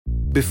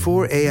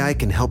Before AI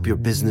can help your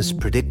business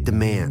predict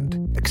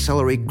demand,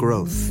 accelerate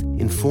growth,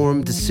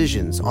 inform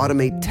decisions,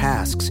 automate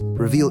tasks,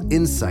 reveal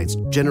insights,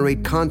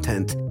 generate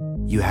content,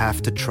 you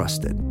have to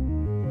trust it.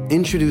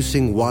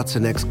 Introducing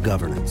watsonx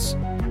Governance,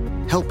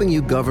 helping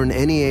you govern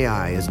any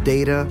AI as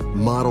data,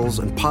 models,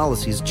 and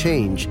policies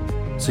change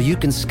so you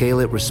can scale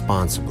it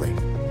responsibly.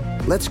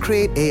 Let's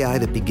create AI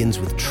that begins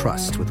with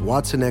trust with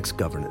watsonx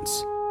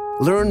Governance.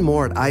 Learn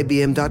more at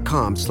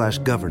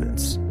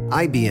ibm.com/governance.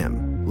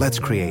 IBM, let's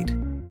create.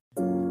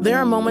 There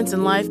are moments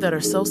in life that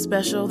are so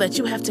special that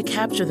you have to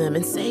capture them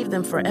and save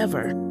them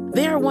forever.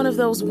 They are one of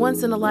those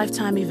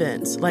once-in-a-lifetime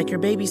events, like your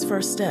baby's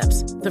first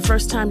steps, the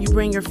first time you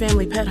bring your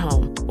family pet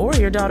home, or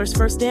your daughter's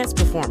first dance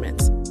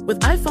performance.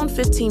 With iPhone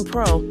 15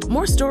 Pro,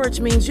 more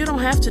storage means you don't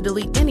have to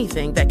delete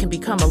anything that can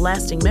become a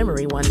lasting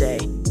memory one day.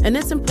 And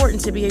it's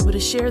important to be able to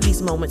share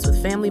these moments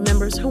with family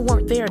members who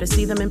weren't there to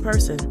see them in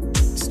person.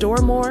 Store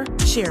more,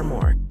 share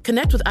more.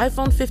 Connect with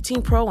iPhone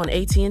 15 Pro on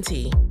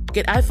AT&T.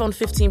 Get iPhone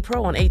 15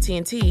 Pro on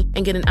AT&T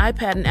and get an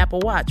iPad and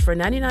Apple Watch for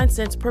 99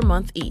 cents per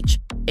month each.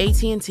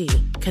 AT&T.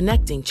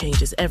 Connecting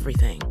changes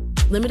everything.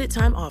 Limited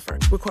time offer.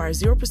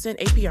 Requires 0%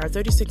 APR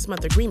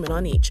 36-month agreement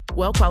on each.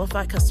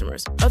 Well-qualified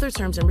customers. Other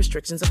terms and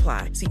restrictions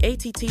apply. See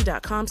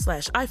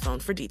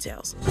att.com/iPhone for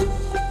details.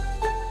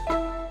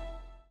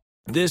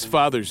 This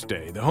Father's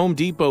Day, the Home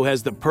Depot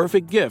has the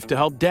perfect gift to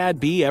help Dad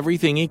be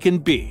everything he can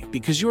be,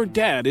 because your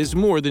dad is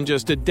more than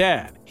just a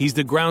dad. He's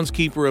the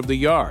groundskeeper of the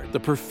yard, the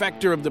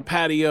perfecter of the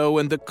patio,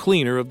 and the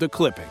cleaner of the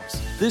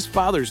clippings. This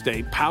Father's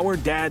Day, power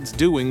Dad's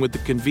doing with the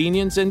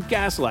convenience and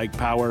gas-like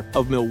power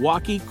of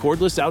Milwaukee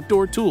cordless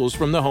outdoor tools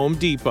from the Home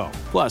Depot.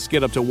 Plus,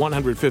 get up to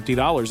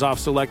 $150 off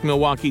select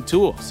Milwaukee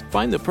tools.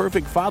 Find the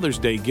perfect Father's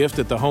Day gift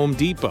at the Home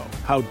Depot.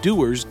 How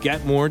doers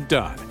get more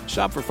done.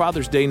 Shop for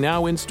Father's Day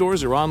now in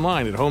stores or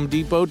online at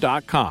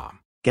homedepot.com.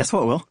 Guess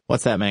what, Will?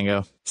 What's that,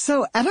 Mango?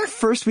 So at our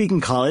first week in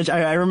college,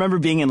 I remember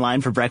being in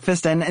line for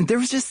breakfast, and there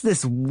was just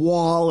this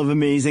wall of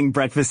amazing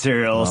breakfast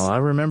cereals. Oh, I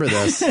remember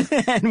this.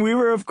 And we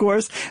were, of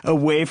course,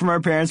 away from our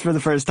parents for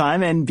the first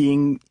time and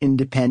being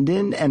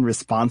independent and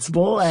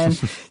responsible. And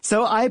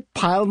so I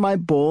piled my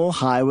bowl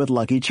high with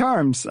Lucky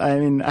Charms. I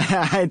mean,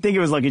 I think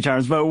it was Lucky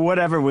Charms, but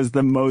whatever was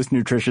the most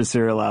nutritious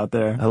cereal out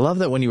there. I love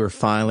that when you were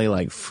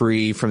finally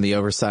free from the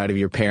oversight of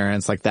your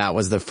parents, that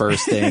was the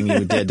first thing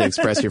you did to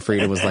express your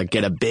freedom was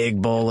get a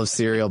big bowl of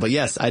cereal. But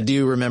yes, I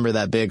do remember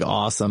that big,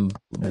 awesome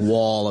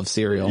wall of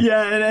cereal.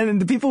 Yeah, and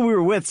the people we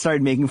were with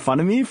started making fun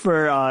of me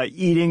for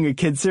eating a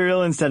kid's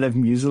cereal instead of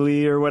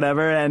muesli or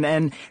whatever.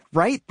 And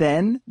right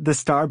then, the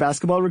star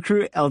basketball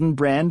recruit, Elton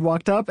Brand,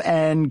 walked up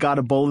and got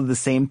a bowl of the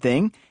same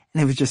thing.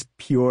 And it was just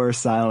pure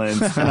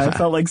silence. And I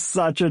felt like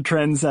such a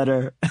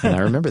trendsetter. And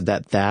I remember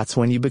that's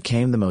when you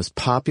became the most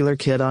popular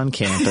kid on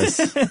campus.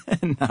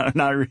 No,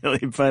 not really.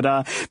 But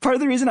part of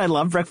the reason I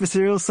love breakfast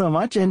cereal so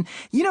much, and,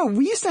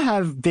 we used to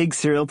have big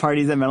cereal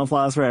parties at Mental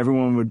Floss where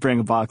everyone would bring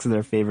a box of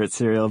their favorite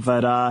cereal.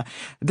 But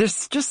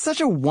there's just such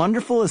a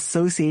wonderful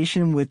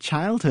association with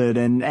childhood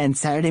and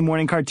Saturday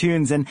morning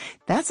cartoons. And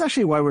that's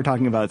actually why we're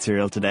talking about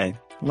cereal today.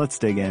 Let's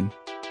dig in.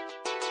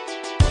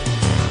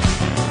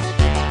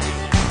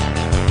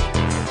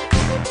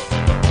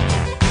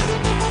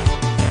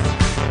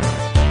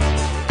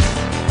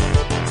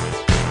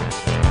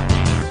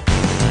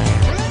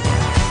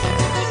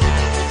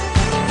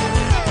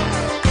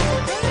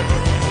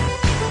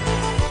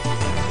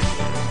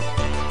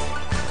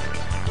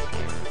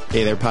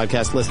 Hey there,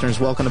 podcast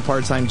listeners. Welcome to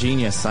Part-Time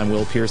Genius. I'm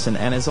Will Pearson,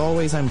 and as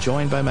always, I'm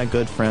joined by my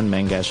good friend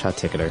Mangesh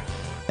Hattikudur.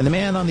 And the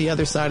man on the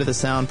other side of the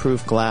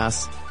soundproof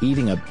glass,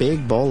 eating a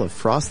big bowl of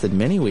Frosted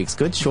Mini-Wheats.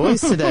 Good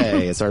choice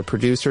today, is our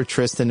producer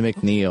Tristan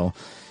McNeil.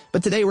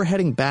 But today we're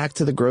heading back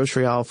to the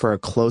grocery aisle for a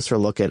closer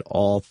look at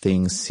all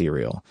things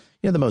cereal.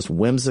 The most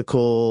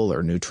whimsical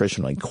or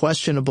nutritionally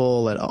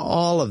questionable, and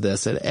all of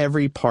this at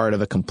every part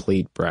of a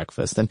complete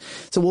breakfast. And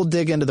so we'll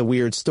dig into the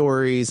weird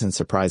stories and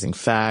surprising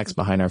facts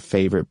behind our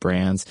favorite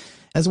brands,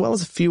 as well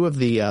as a few of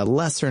the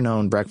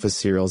lesser-known breakfast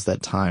cereals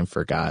that time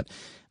forgot.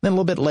 Then a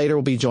little bit later,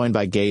 we'll be joined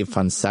by Gabe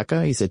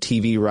Fonseca. He's a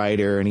TV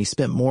writer, and he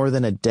spent more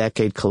than a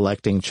decade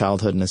collecting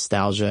childhood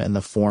nostalgia in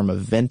the form of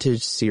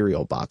vintage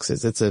cereal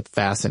boxes. It's a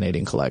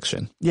fascinating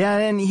collection. Yeah,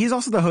 and he's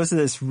also the host of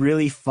this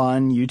really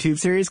fun YouTube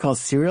series called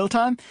Cereal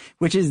Time,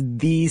 which is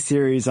the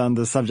series on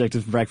the subject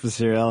of breakfast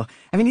cereal.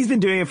 I mean, he's been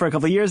doing it for a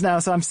couple of years now,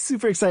 so I'm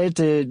super excited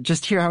to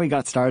just hear how he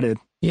got started.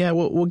 Yeah,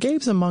 well,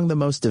 Gabe's among the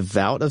most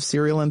devout of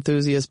cereal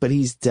enthusiasts, but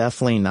he's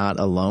definitely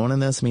not alone in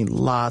this. I mean,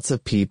 lots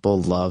of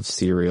people love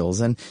cereals.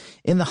 And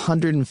in the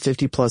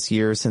 150 plus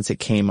years since it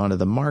came onto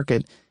the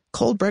market,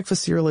 cold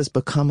breakfast cereal has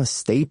become a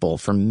staple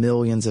for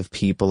millions of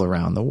people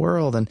around the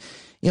world. And,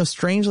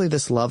 Strangely,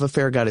 this love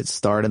affair got its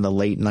start in the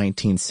late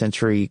 19th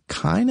century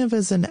kind of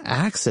as an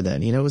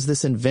accident. It was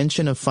this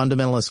invention of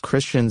fundamentalist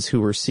Christians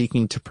who were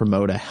seeking to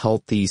promote a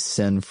healthy,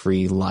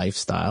 sin-free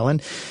lifestyle.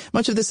 And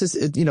much of this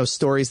is,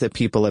 stories that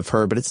people have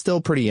heard, but it's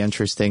still pretty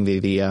interesting.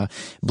 The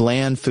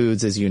bland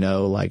foods, as you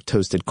know, like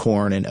toasted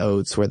corn and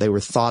oats, where they were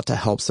thought to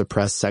help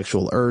suppress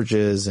sexual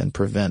urges and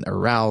prevent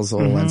arousal.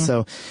 Mm-hmm. And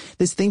so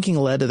this thinking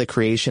led to the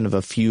creation of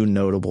a few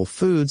notable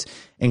foods,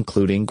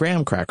 including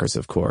graham crackers,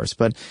 of course.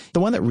 But the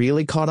one that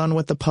really caught on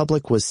with the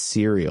public was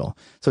cereal.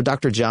 So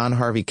Dr. John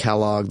Harvey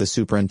Kellogg, the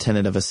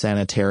superintendent of a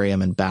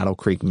sanitarium in Battle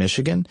Creek,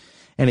 Michigan,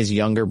 and his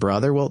younger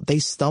brother, they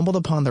stumbled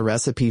upon the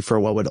recipe for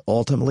what would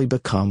ultimately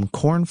become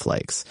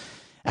cornflakes.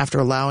 After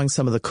allowing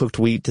some of the cooked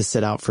wheat to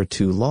sit out for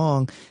too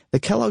long, the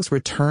Kellogg's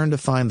returned to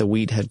find the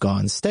wheat had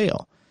gone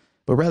stale.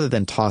 But rather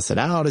than toss it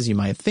out, as you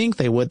might think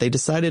they would, they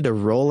decided to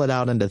roll it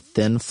out into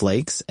thin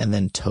flakes and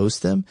then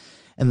toast them.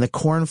 And the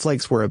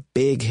cornflakes were a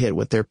big hit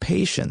with their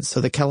patients, so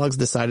the Kellogg's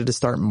decided to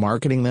start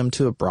marketing them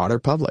to a broader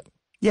public.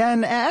 Yeah,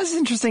 and as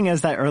interesting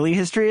as that early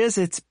history is,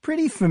 it's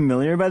pretty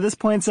familiar by this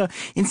point. So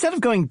instead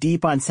of going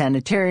deep on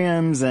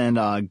sanitariums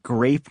and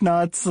grape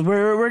nuts,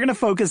 we're going to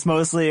focus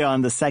mostly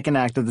on the second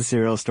act of the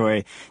cereal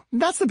story.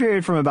 That's the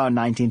period from about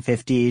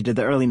 1950 to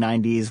the early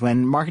 90s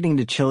when marketing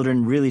to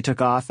children really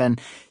took off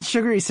and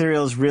sugary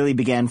cereals really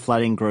began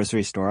flooding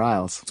grocery store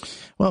aisles.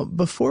 Well,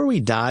 before we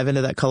dive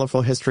into that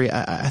colorful history,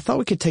 I thought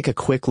we could take a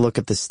quick look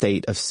at the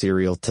state of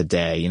cereal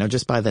today,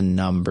 just by the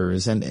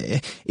numbers. And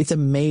it's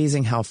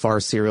amazing how far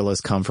cereal has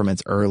come from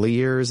its early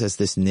years as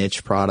this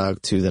niche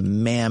product to the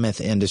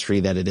mammoth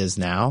industry that it is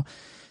now.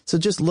 So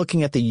just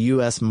looking at the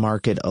U.S.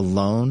 market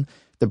alone,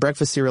 the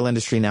breakfast cereal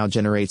industry now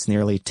generates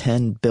nearly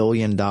 $10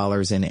 billion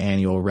in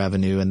annual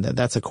revenue, and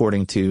that's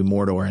according to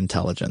Mordor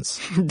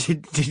Intelligence.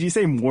 Did you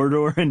say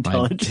Mordor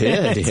Intelligence?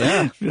 I did,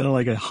 yeah. Feel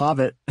like a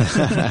hobbit.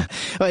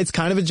 Well, it's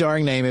kind of a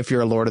jarring name if you're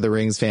a Lord of the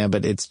Rings fan,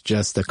 but it's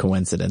just a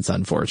coincidence,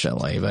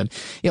 unfortunately. But,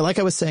 like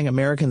I was saying,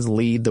 Americans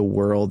lead the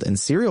world in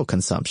cereal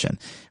consumption.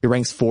 It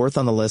ranks fourth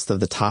on the list of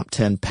the top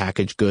 10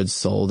 packaged goods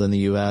sold in the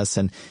U.S.,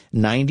 and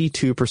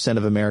 92%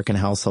 of American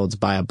households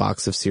buy a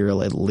box of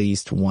cereal at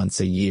least once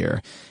a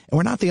year. And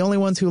we're not the only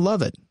ones who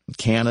love it.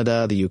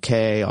 Canada, the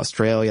UK,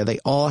 Australia, they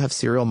all have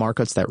cereal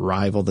markets that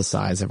rival the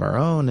size of our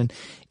own. And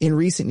in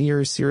recent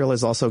years, cereal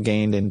has also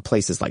gained in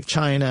places like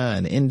China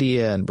and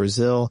India and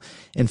Brazil.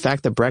 In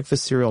fact, the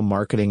breakfast cereal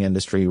marketing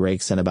industry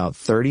rakes in about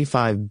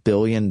 $35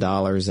 billion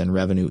in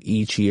revenue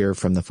each year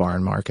from the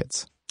foreign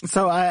markets.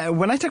 So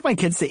when I took my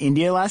kids to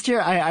India last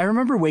year, I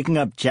remember waking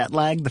up jet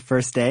lagged the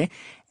first day.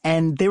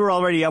 And they were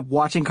already up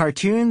watching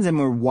cartoons and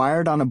were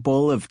wired on a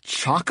bowl of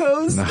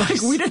Chocos. Nice.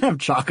 Like, we didn't have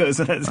Chocos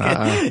when I was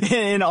a kid.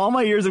 In all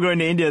my years of going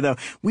to India, though,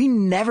 we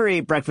never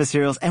ate breakfast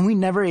cereals and we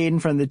never ate in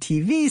front of the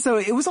TV. So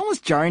it was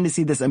almost jarring to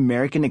see this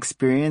American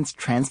experience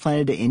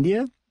transplanted to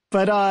India.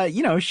 But,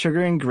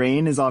 sugar and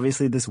grain is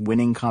obviously this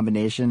winning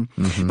combination.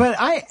 Mm-hmm. But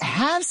I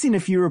have seen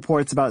a few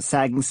reports about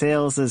sagging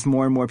sales as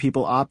more and more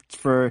people opt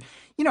for,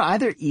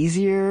 either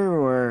easier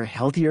or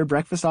healthier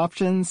breakfast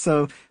options.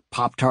 So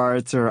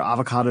Pop-Tarts or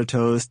avocado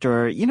toast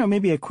or,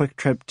 maybe a quick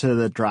trip to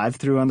the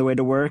drive-thru on the way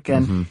to work.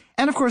 And,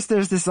 and of course,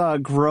 there's this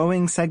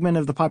growing segment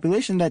of the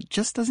population that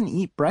just doesn't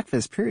eat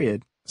breakfast,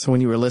 period. So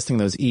when you were listing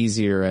those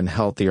easier and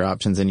healthier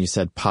options and you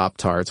said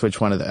Pop-Tarts, which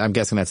one of I'm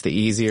guessing that's the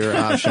easier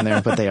option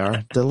there, but they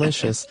are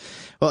delicious.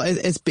 Well,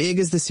 as big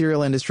as the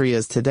cereal industry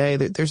is today,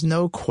 there's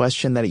no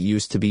question that it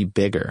used to be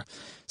bigger.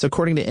 So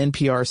according to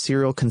NPR,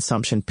 cereal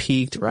consumption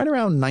peaked right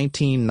around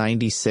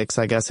 1996,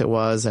 I guess it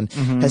was, and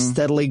has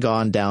steadily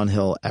gone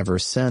downhill ever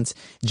since,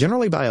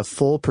 generally by a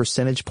full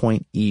percentage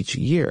point each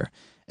year.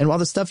 And while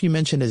the stuff you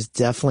mentioned has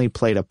definitely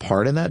played a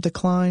part in that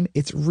decline,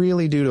 it's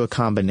really due to a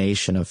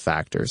combination of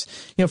factors.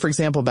 For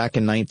example, back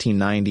in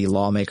 1990,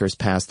 lawmakers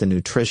passed the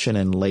Nutrition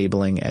and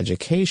Labeling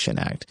Education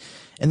Act,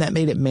 and that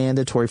made it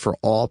mandatory for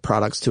all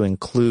products to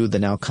include the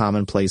now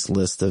commonplace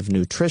list of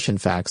nutrition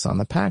facts on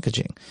the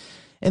packaging.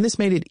 And this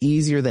made it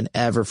easier than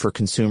ever for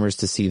consumers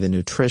to see the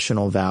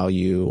nutritional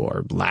value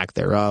or lack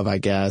thereof, I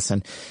guess.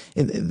 And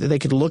they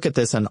could look at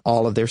this on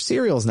all of their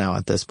cereals now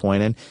at this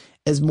point. And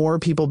as more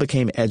people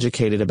became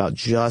educated about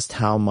just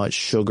how much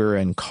sugar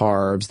and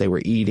carbs they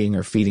were eating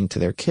or feeding to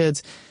their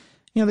kids,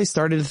 they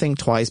started to think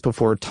twice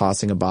before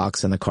tossing a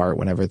box in the cart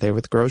whenever they were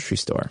at the grocery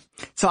store.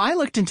 So I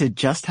looked into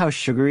just how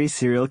sugary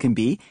cereal can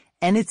be,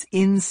 and it's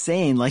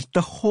insane. Like, the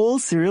whole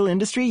cereal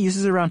industry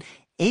uses around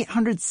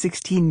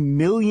 816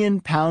 million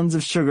pounds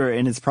of sugar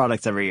in its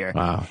products every year.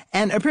 Wow.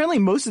 And apparently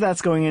most of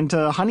that's going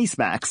into Honey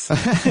Smacks.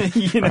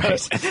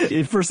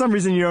 If for some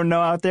reason you don't know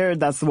out there,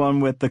 that's the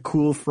one with the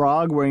cool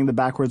frog wearing the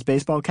backwards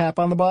baseball cap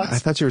on the box. I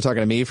thought you were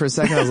talking to me for a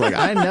second. I was like,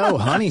 I know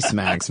Honey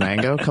Smacks,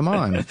 Mango. Come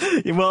on.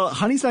 Well,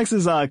 Honey Smacks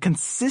is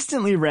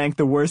consistently ranked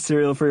the worst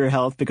cereal for your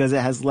health because it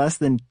has less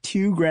than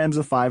 2 grams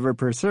of fiber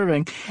per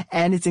serving,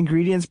 and its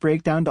ingredients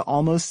break down to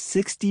almost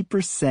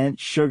 60%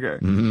 sugar.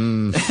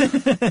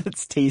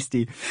 It's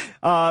tasty.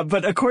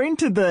 But according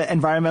to the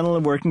Environmental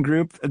Working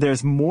Group,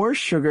 there's more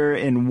sugar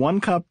in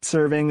 1 cup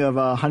serving of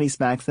Honey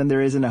Smacks than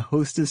there is in a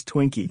Hostess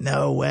Twinkie.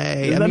 No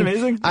way. Isn't that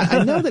amazing?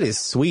 I know that it's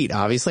sweet,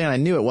 obviously, and I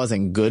knew it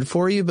wasn't good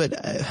for you, but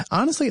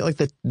honestly, like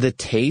the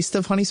taste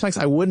of Honey Smacks,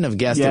 I wouldn't have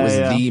guessed it was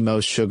the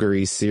most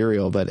sugary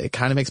cereal, but it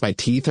kind of makes my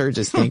teeth hurt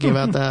just thinking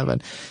about that.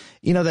 But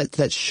you know,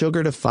 that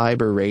sugar to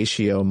fiber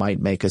ratio might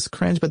make us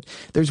cringe, but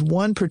there's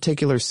one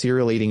particular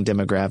cereal eating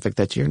demographic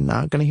that you're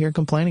not going to hear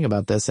complaining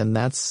about this, and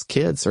that's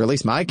kids, or at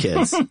least my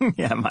kids.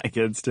 Yeah, my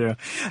kids too.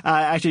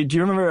 Actually, do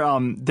you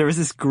remember, there was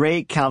this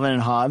great Calvin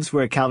and Hobbes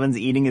where Calvin's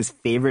eating his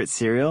favorite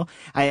cereal.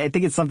 I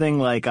think it's something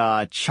like,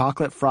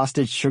 chocolate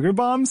frosted sugar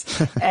bombs.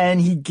 And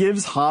he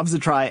gives Hobbes a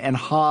try, and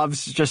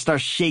Hobbes just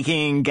starts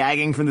shaking,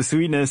 gagging from the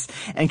sweetness.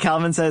 And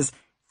Calvin says,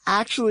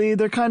 actually,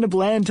 they're kind of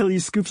bland until you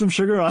scoop some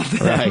sugar on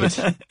them.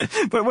 Right.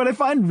 But what I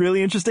find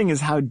really interesting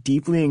is how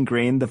deeply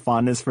ingrained the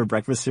fondness for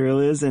breakfast cereal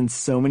is in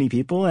so many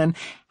people, and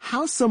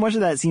how so much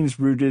of that seems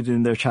rooted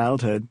in their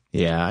childhood.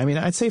 Yeah, I mean,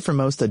 I'd say for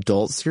most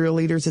adult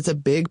cereal eaters, it's a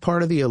big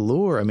part of the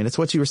allure. I mean, it's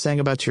what you were saying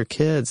about your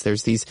kids.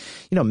 There's these,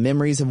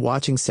 memories of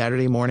watching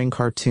Saturday morning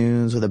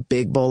cartoons with a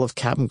big bowl of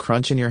Cap'n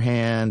Crunch in your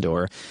hand,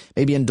 or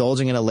maybe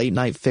indulging in a late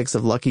night fix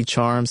of Lucky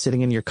Charms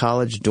sitting in your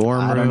college dorm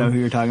room. I don't know who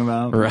you're talking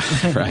about.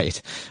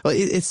 Right. Well,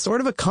 it's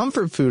sort of a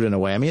comfort food in a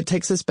way. I mean, it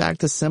takes us back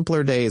to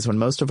simpler days when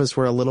most of us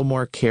were a little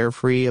more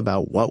carefree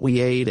about what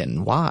we ate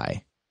and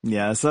why.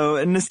 Yeah,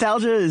 so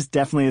nostalgia is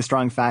definitely a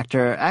strong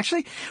factor.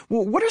 Actually,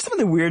 what are some of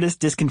the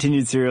weirdest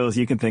discontinued cereals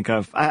you can think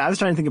of? I was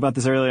trying to think about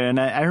this earlier, and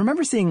I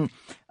remember seeing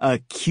a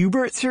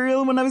Q*bert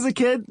cereal when I was a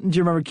kid. Do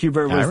you remember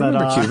Q*bert? I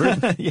remember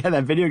Q*bert. Yeah,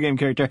 that video game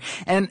character.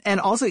 And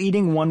also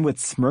eating one with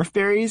Smurf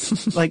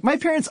berries. Like, my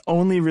parents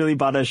only really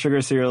bought us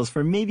sugar cereals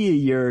for maybe a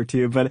year or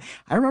two, but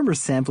I remember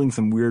sampling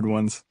some weird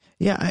ones.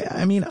 Yeah,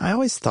 I mean, I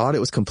always thought it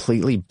was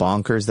completely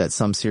bonkers that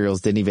some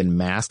cereals didn't even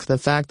mask the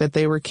fact that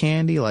they were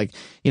candy. Like,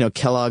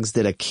 Kellogg's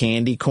did a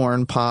candy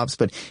corn pops,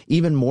 but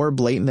even more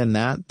blatant than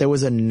that, there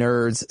was a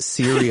Nerds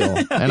cereal.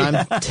 And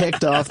I'm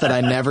ticked off that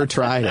I never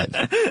tried it.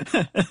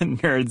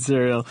 Nerd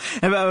cereal.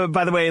 And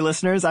by the way,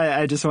 listeners,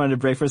 I just wanted to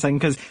break for a second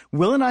because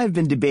Will and I have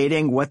been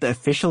debating what the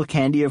official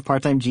candy of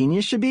Part-Time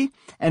Genius should be.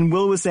 And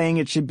Will was saying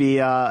it should be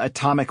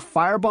Atomic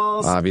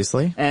Fireballs.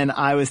 Obviously. And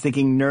I was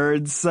thinking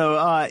Nerds.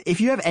 So if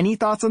you have any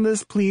thoughts on this,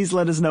 please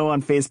let us know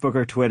on Facebook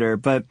or Twitter.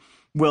 But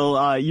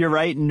Will, you're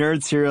right,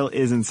 Nerd cereal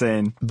is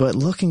insane. But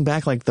looking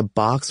back, like, the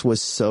box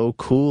was so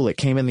cool. It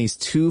came in these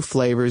 2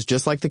 flavors,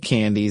 just like the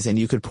candies, and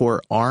you could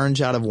pour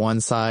orange out of one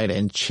side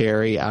and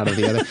cherry out of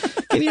the other.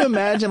 Can you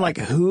imagine, like,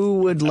 who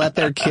would let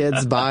their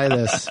kids buy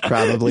this?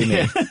 Probably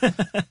me.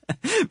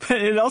 But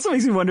it also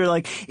makes me wonder,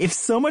 like, if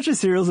so much of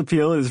cereal's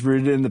appeal is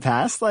rooted in the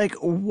past, like,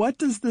 what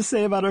does this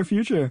say about our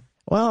future?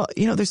 Well,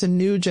 there's a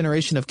new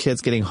generation of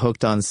kids getting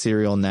hooked on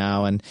cereal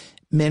now, and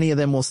many of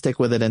them will stick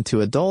with it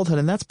into adulthood,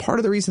 and that's part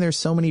of the reason there's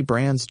so many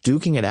brands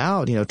duking it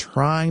out,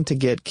 trying to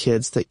get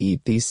kids to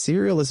eat these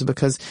cereal is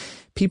because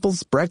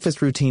people's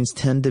breakfast routines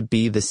tend to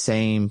be the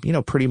same,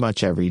 pretty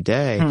much every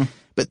day.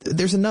 But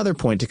there's another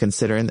point to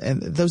consider,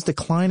 and those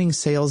declining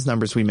sales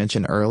numbers we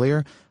mentioned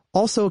earlier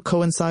also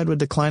coincide with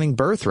declining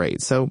birth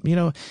rates. So,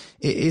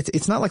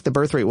 it's not like the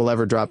birth rate will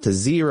ever drop to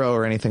 0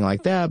 or anything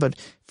like that, but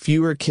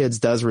fewer kids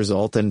does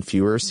result in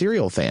fewer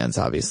cereal fans,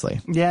 obviously.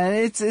 Yeah,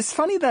 it's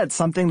funny that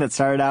something that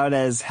started out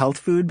as health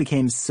food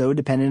became so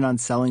dependent on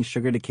selling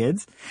sugar to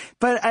kids.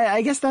 But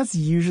I guess that's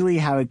usually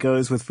how it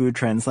goes with food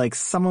trends. Like,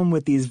 someone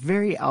with these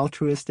very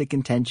altruistic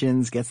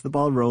intentions gets the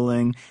ball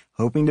rolling,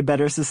 hoping to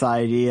better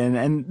society,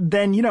 and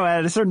then,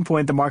 at a certain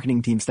point, the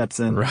marketing team steps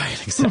in.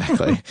 Right,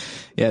 exactly.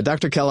 Yeah,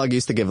 Dr. Kellogg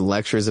used to give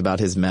lectures about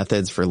his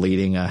methods for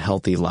leading a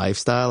healthy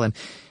lifestyle, and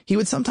he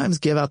would sometimes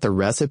give out the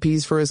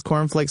recipes for his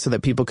cornflakes so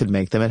that people could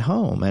make them at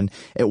home. And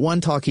at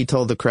one talk, he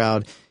told the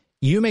crowd,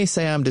 "You may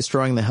say I'm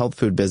destroying the health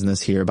food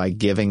business here by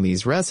giving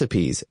these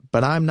recipes,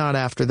 but I'm not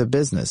after the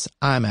business.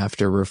 I'm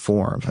after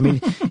reform." I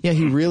mean, yeah,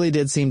 he really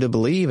did seem to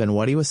believe in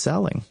what he was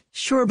selling.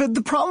 Sure, but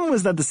the problem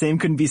was that the same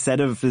couldn't be said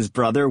of his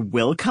brother,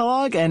 Will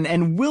Kellogg,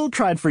 and Will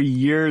tried for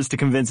years to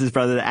convince his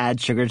brother to add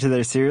sugar to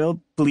their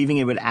cereal, believing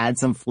it would add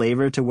some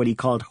flavor to what he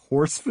called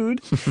horse food.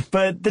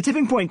 But the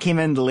tipping point came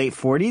in the late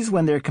 40s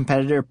when their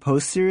competitor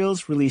Post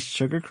Cereals released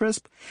Sugar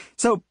Crisp.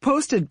 So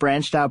Post had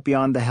branched out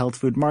beyond the health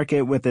food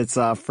market with its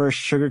first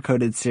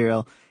sugar-coated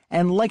cereal,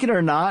 and like it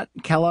or not,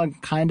 Kellogg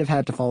kind of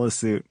had to follow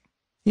suit.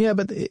 Yeah,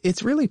 but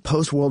it's really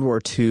post-World War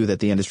II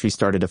that the industry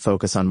started to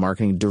focus on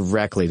marketing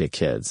directly to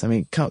kids. I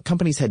mean,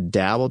 companies had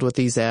dabbled with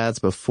these ads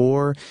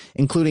before,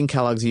 including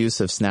Kellogg's use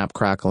of Snap,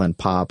 Crackle, and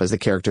Pop as the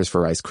characters for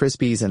Rice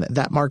Krispies, and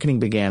that marketing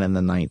began in the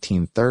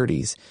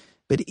 1930s.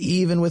 But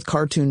even with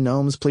cartoon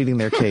gnomes pleading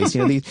their case,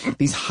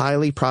 these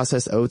highly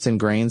processed oats and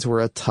grains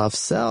were a tough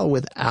sell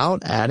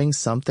without adding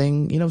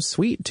something,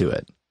 sweet to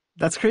it.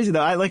 That's crazy,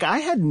 though. I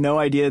had no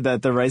idea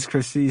that the Rice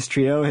Krispies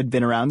trio had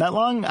been around that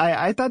long.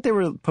 I thought they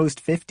were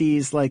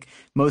post-50s like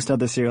most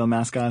other cereal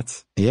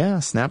mascots. Yeah,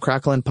 Snap,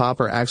 Crackle, and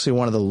Pop are actually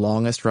one of the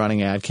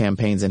longest-running ad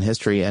campaigns in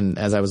history, and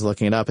as I was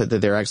looking it up,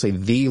 they're actually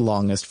the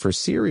longest for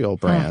cereal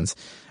brands.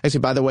 Actually,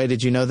 by the way,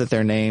 did you know that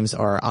their names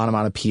are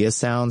onomatopoeia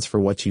sounds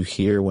for what you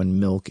hear when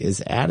milk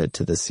is added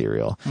to the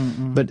cereal?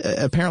 But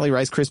apparently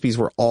Rice Krispies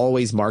were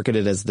always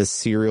marketed as the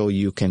cereal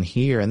you can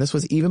hear, and this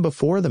was even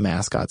before the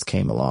mascots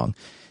came along.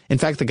 In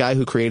fact, the guy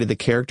who created the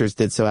characters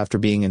did so after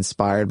being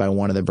inspired by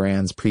one of the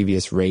brand's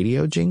previous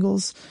radio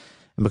jingles.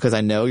 And because I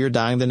know you're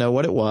dying to know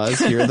what it was,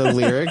 here are the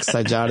lyrics.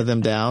 I jotted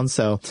them down.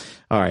 So,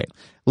 all right.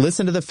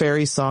 Listen to the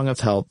fairy song of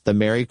help, the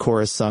merry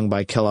chorus sung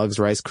by Kellogg's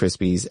Rice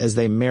Krispies as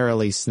they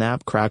merrily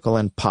snap, crackle,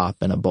 and pop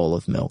in a bowl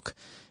of milk.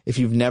 If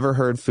you've never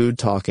heard food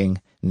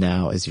talking,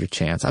 now is your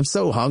chance. I'm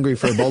so hungry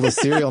for a bowl of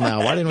cereal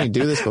now. Why didn't we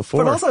do this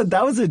before? But also,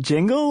 that was a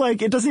jingle?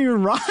 Like, it doesn't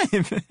even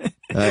rhyme.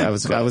 I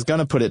was going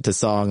to put it to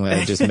song that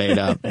I just made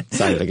up.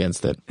 Decided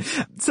against it.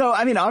 So,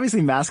 I mean,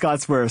 obviously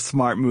mascots were a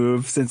smart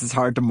move since it's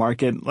hard to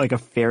market like a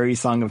fairy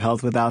song of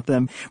health without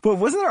them. But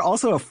wasn't there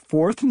also a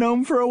fourth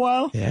gnome for a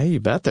while? Yeah, you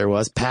bet there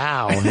was.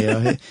 Pow. You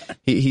know,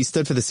 he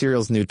stood for the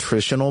cereal's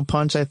nutritional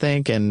punch, I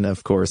think. And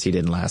of course, he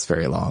didn't last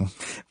very long.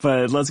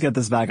 But let's get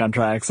this back on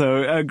track.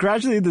 So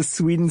gradually the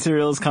sweetened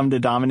cereals come to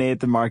dominate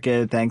the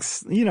market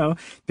thanks,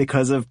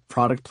 because of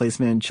product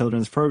placement in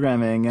children's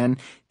programming. And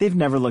they've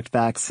never looked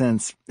back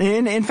since.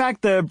 In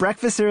fact, the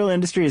breakfast cereal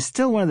industry is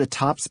still one of the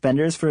top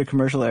spenders for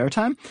commercial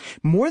airtime.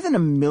 More than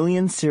 1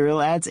 million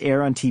cereal ads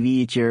air on TV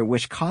each year,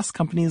 which costs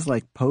companies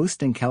like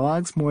Post and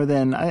Kellogg's more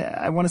than,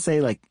 I want to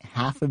say, like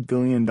 $500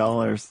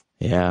 million.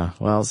 Yeah,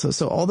 well,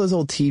 so all those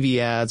old TV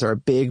ads are a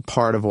big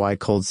part of why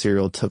cold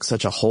cereal took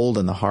such a hold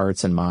in the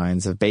hearts and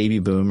minds of baby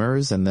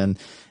boomers, and then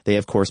they,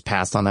 of course,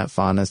 passed on that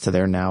fondness to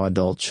their now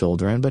adult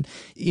children. But,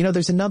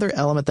 there's another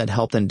element that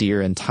helped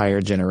endear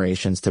entire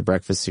generations to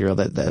breakfast cereal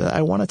that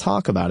I want to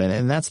talk about,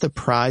 and that's the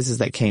prizes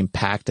that came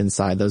packed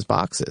inside those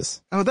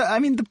boxes. Oh,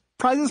 the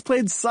prizes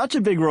played such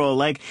a big role.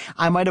 Like,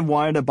 I might have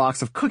wanted a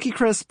box of Cookie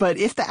Crisp, but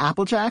if the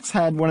Apple Jacks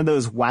had one of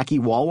those wacky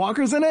wall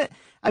walkers in it,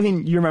 I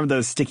mean, you remember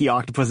those sticky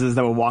octopuses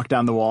that would walk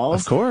down the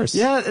walls? Of course.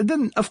 Yeah,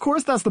 then, of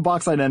course, that's the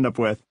box I'd end up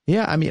with.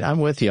 Yeah, I mean,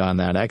 I'm with you on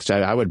that.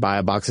 Actually, I would buy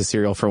a box of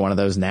cereal for one of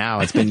those now.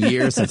 It's been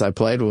years since I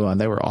played with one.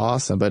 They were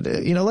awesome. But,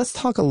 let's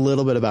talk a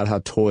little bit about how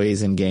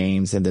toys and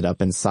games ended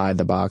up inside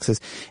the boxes,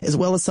 as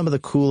well as some of the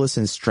coolest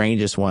and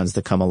strangest ones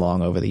that come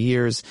along over the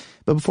years.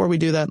 But before we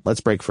do that,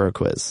 let's break for a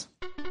quiz.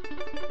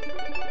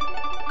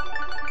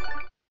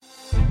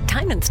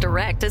 Diamonds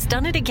Direct has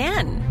done it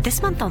again.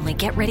 This month only,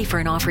 get ready for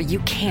an offer you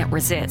can't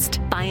resist.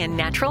 Buy a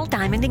natural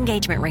diamond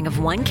engagement ring of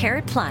 1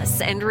 carat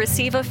plus and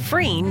receive a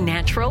free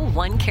natural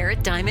 1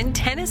 carat diamond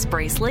tennis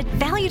bracelet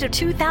valued at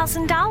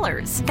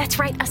 $2,000. That's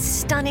right, a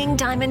stunning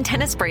diamond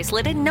tennis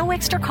bracelet at no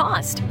extra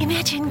cost.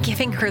 Imagine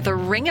giving her the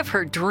ring of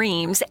her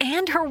dreams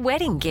and her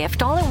wedding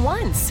gift all at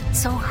once.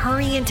 So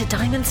hurry into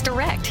Diamonds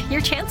Direct.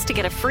 Your chance to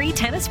get a free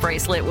tennis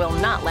bracelet will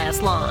not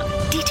last long.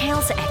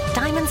 Details at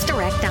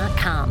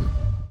diamondsdirect.com.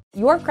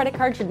 Your credit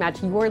card should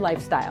match your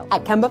lifestyle.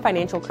 At Kemba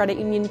Financial Credit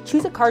Union,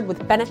 choose a card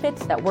with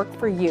benefits that work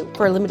for you.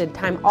 For a limited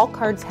time, all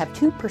cards have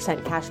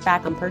 2% cash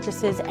back on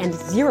purchases and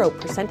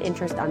 0%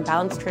 interest on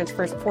balance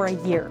transfers for a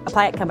year.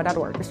 Apply at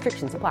Kemba.org.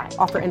 Restrictions apply.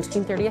 Offer ends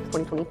June 30th,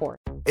 2024.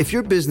 If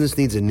your business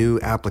needs a new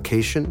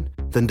application,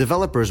 then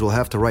developers will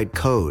have to write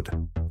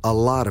code. A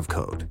lot of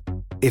code.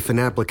 If an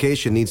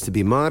application needs to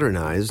be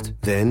modernized,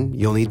 then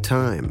you'll need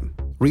time,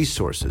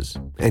 resources,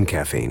 and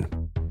caffeine.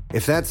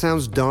 If that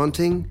sounds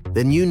daunting,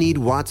 then you need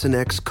Watson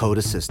X Code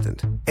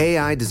Assistant.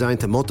 AI designed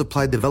to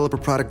multiply developer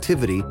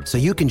productivity so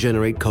you can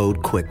generate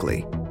code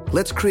quickly.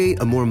 Let's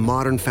create a more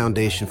modern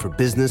foundation for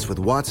business with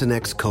Watson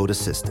X Code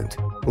Assistant.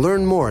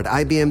 Learn more at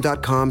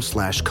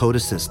ibm.com/code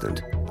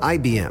assistant.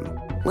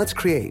 IBM. Let's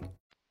create.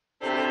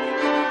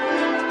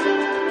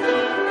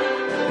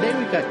 Today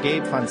we've got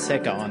Gabe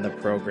Fonseca on the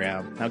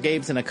program. Now,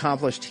 Gabe's an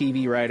accomplished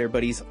TV writer,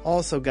 but he's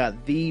also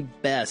got the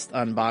best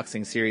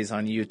unboxing series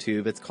on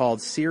YouTube. It's called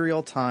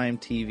Cereal Time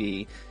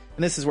TV,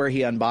 and this is where he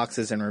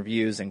unboxes and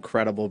reviews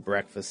incredible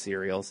breakfast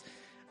cereals.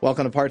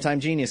 Welcome to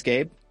Part-Time Genius,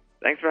 Gabe.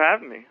 Thanks for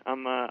having me.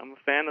 I'm a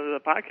fan of the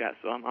podcast,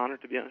 so I'm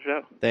honored to be on the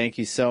show. Thank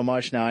you so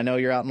much. Now, I know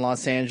you're out in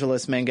Los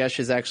Angeles. Mangesh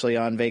is actually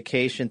on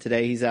vacation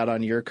today. He's out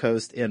on your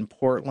coast in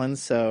Portland,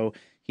 so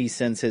he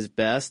sends his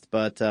best,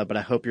 but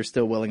I hope you're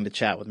still willing to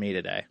chat with me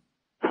today.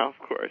 Of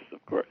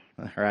course.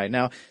 All right.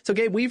 Now, so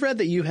Gabe, we've read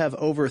that you have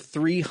over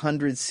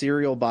 300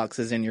 cereal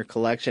boxes in your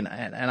collection,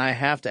 and I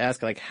have to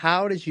ask,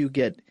 how did you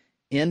get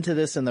into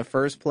this in the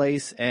first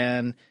place,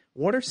 and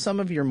what are some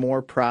of your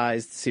more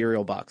prized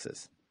cereal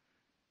boxes?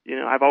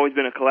 I've always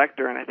been a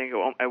collector, and I think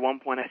at one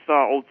point I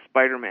saw old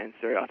Spider-Man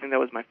cereal. I think that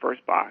was my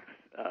first box.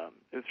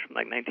 It was from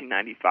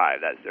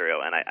 1995, that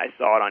cereal, and I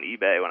saw it on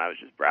eBay when I was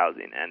just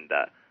browsing, and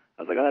I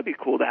was like, oh, that'd be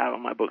cool to have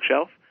on my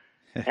bookshelf.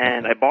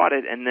 And I bought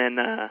it, and then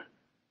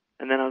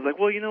I was like,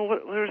 well,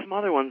 what are some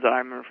other ones that I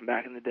remember from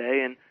back in the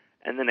day?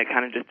 And then it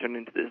kind of just turned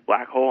into this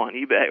black hole on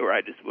eBay where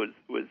I just was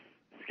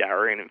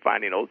scouring and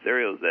finding old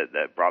cereals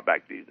that brought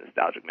back these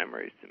nostalgic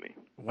memories to me.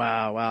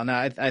 Wow.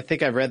 Now, I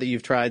think I've read that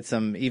you've tried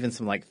some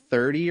like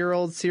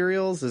 30-year-old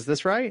cereals. Is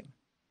this right?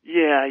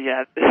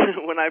 Yeah.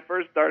 When I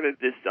first started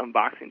this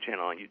unboxing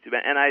channel on YouTube,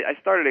 and I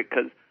started it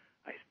because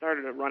I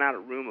started to run out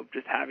of room of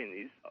just having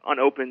these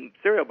unopened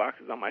cereal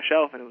boxes on my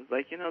shelf, and it was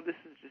like, this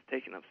is just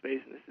taking up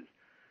space, and this is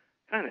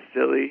kind of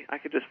silly. I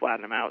could just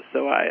flatten them out.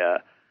 So I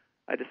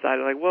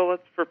decided,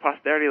 for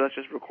posterity, let's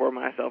just record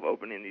myself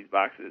opening these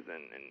boxes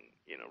and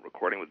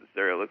recording what the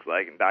cereal looks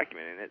like and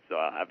documenting it, so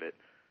I'll have it,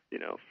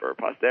 for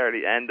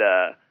posterity. And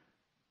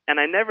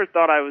I never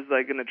thought I was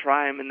going to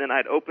try them, and then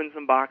I'd open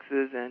some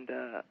boxes and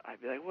I'd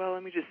be like,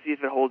 let me just see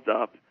if it holds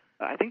up.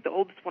 I think the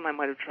oldest one I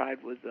might have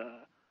tried was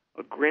a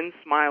Grin,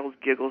 Smiles,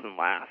 Giggles, and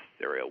Laughs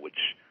cereal, which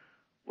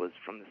was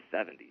from the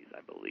 70s,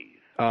 I believe.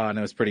 Oh, and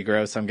it was pretty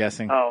gross, I'm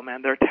guessing. Oh,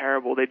 man, they're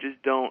terrible. They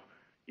just don't,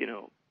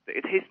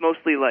 it tastes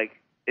mostly like,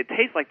 it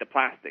tastes like the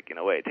plastic in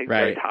a way. It tastes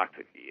very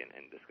toxic-y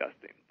and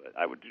disgusting. But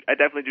I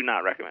definitely do not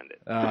recommend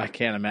it. Oh, I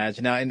can't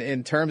imagine. Now,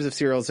 in terms of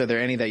cereals, are there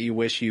any that you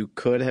wish you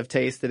could have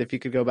tasted if you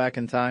could go back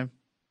in time?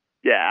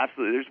 Yeah,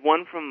 absolutely. There's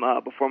one from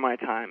before my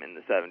time in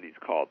the 70s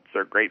called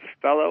Sir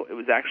Grapefellow. It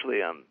was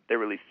actually, they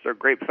released Sir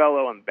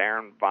Grapefellow and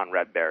Baron von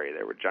Redberry.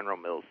 They were General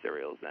Mills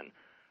cereals, and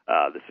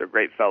the Sir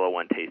Grapefellow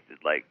one tasted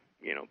like,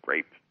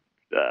 grape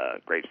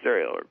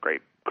cereal or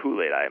grape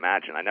Kool-Aid, I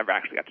imagine. I never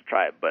actually got to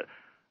try it, but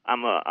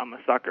I'm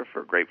a sucker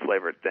for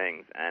grape-flavored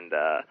things, and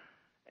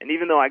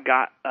even though I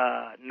got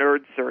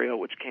Nerd cereal,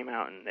 which came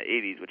out in the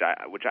 80s, which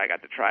I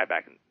got to try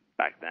back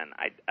then,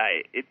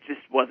 it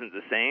just wasn't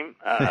the same.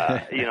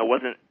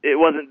 It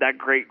wasn't that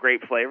great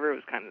grape flavor.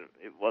 It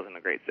wasn't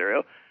a great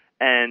cereal.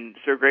 And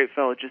Sir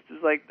Grapefellow just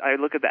is like, I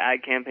look at the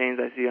ad campaigns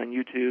I see on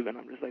YouTube, and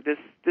I'm just like, this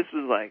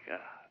was like,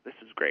 this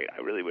is great.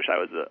 I really wish I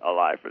was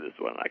alive for this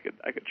one. I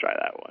could try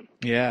that one.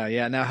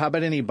 Yeah. Now, how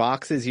about any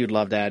boxes you'd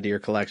love to add to your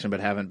collection but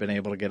haven't been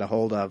able to get a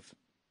hold of?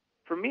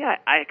 For me,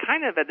 I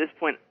kind of, at this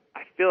point,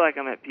 I feel like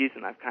I'm at peace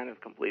and I've kind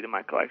of completed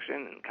my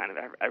collection and kind of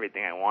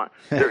everything I want.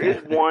 There is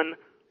one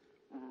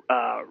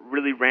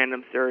really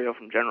random cereal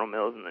from General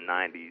Mills in the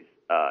 90s.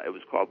 It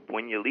was called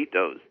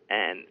Buñuelitos,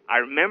 and I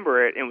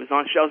remember it. It was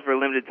on shelves for a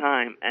limited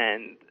time,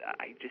 and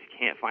I just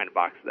can't find a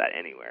box of that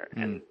anywhere.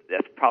 And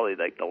that's probably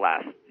like the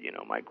last,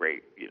 my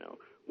great,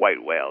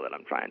 white whale that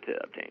I'm trying to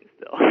obtain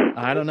still.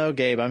 I don't know,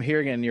 Gabe. I'm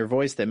hearing in your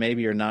voice that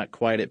maybe you're not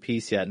quite at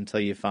peace yet until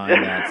you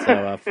find that.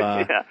 So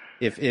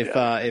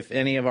if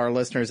any of our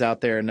listeners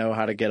out there know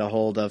how to get a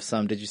hold of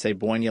some, did you say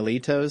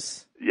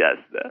Buñuelitos? Yes,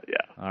 yeah.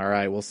 All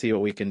right, we'll see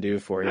what we can do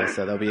for you.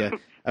 So there'll be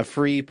a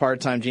free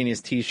Part-Time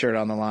Genius T-shirt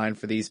on the line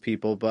for these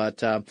people.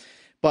 But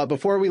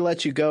before we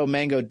let you go,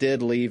 Mango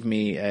did leave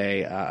me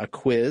a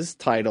quiz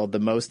titled The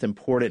Most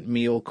Important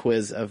Meal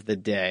Quiz of the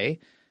Day.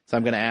 So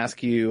I'm going to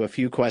ask you a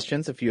few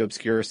questions, a few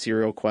obscure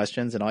cereal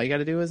questions, and all you got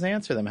to do is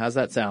answer them. How's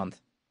that sound?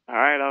 All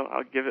right,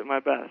 I'll give it my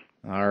best.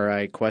 All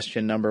right,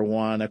 question number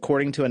 1.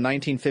 According to a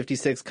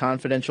 1956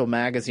 Confidential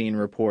magazine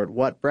report,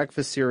 what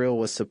breakfast cereal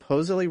was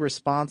supposedly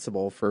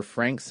responsible for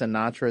Frank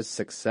Sinatra's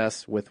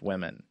success with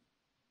women?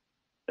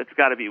 It's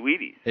got to be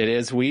Wheaties. It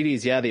is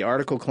Wheaties, yeah. The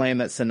article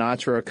claimed that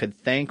Sinatra could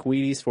thank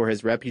Wheaties for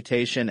his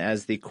reputation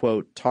as the,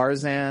 quote,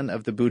 Tarzan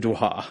of the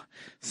boudoir.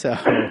 So,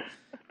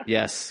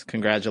 yes,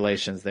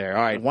 congratulations there.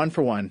 All right, 1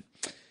 for 1.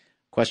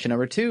 Question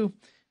number 2.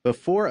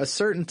 Before a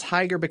certain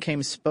tiger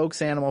became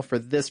spokes animal for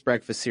this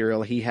breakfast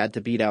cereal, he had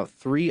to beat out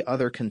 3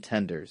 other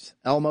contenders: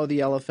 Elmo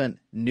the elephant,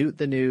 Newt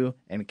the gnu,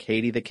 and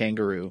Katie the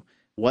kangaroo.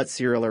 What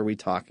cereal are we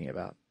talking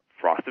about?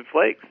 Frosted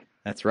Flakes.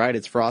 That's right,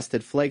 it's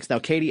Frosted Flakes. Now,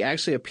 Katie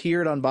actually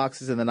appeared on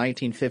boxes in the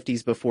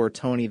 1950s before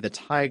Tony the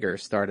Tiger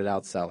started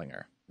outselling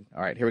her.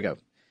 All right, here we go.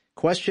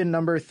 Question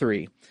number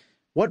 3.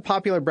 What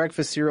popular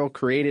breakfast cereal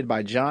created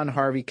by John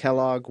Harvey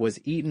Kellogg was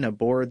eaten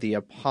aboard the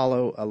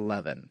Apollo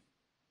 11?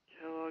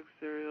 Kellogg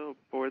cereal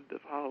aboard the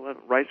Apollo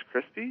 11. Rice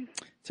Krispies?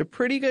 It's a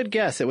pretty good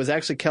guess. It was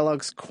actually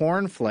Kellogg's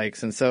Corn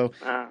Flakes, and so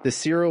the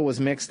cereal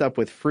was mixed up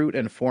with fruit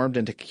and formed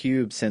into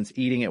cubes since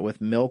eating it with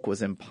milk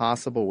was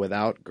impossible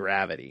without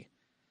gravity.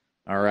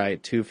 All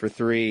right, 2 for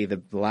 3.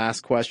 The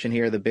last question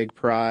here, the big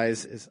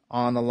prize, is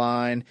on the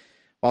line.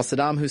 While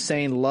Saddam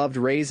Hussein loved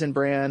Raisin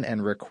Bran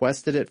and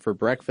requested it for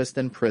breakfast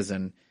in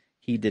prison,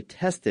 he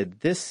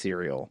detested this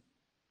cereal.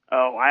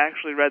 Oh, I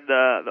actually read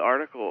the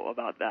article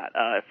about that.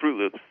 Fruit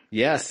Loops.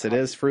 Yes, it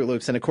is Fruit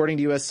Loops. And according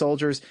to U.S.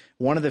 soldiers,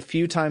 one of the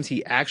few times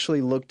he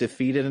actually looked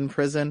defeated in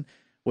prison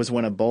was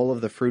when a bowl of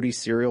the fruity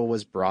cereal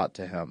was brought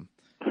to him.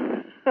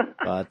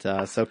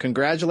 But so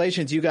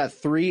congratulations. You got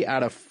 3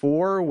 out of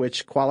 4,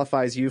 which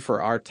qualifies you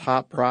for our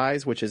top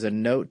prize, which is a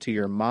note to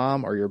your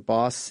mom or your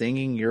boss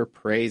singing your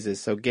praises.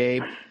 So,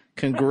 Gabe,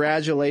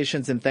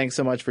 congratulations, and thanks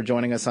so much for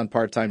joining us on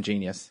Part-Time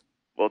Genius.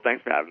 Well,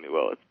 thanks for having me,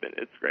 Will.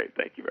 It's great.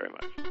 Thank you very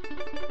much.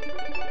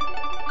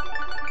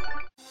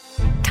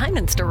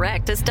 Diamonds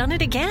Direct has done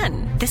it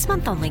again. This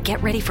month only, get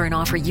ready for an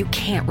offer you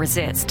can't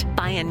resist.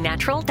 Buy a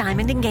natural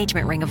diamond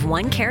engagement ring of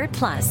 1 carat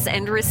plus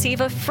and receive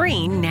a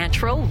free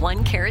natural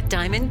 1 carat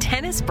diamond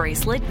tennis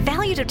bracelet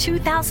valued at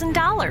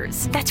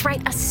 $2,000. That's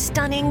right, a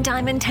stunning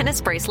diamond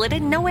tennis bracelet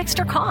at no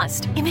extra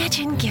cost.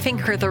 Imagine giving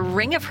her the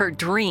ring of her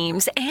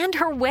dreams and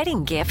her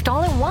wedding gift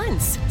all at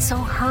once. So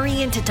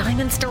hurry into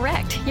Diamonds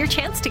Direct. Your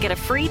chance to get a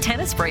free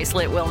tennis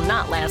bracelet will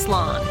not last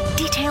long.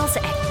 Details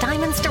at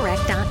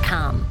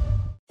diamondsdirect.com.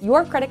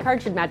 Your credit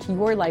card should match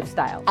your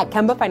lifestyle. At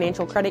Kemba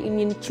Financial Credit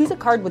Union, choose a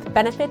card with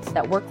benefits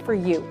that work for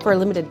you. For a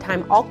limited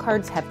time, all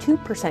cards have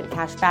 2%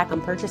 cash back on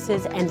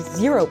purchases and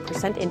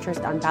 0%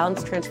 interest on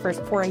balance transfers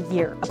for a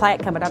year. Apply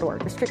at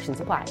Kemba.org. Restrictions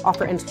apply.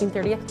 Offer ends June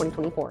 30th,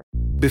 2024.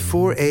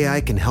 Before AI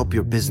can help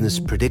your business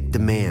predict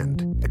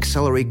demand,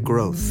 accelerate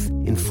growth,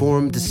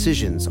 inform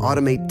decisions,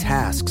 automate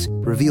tasks,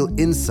 reveal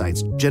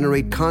insights,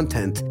 generate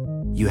content,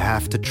 you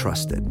have to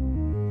trust it.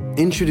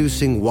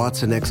 Introducing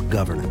watsonx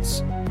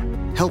Governance,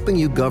 helping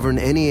you govern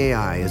any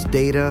AI as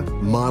data,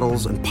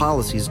 models, and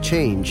policies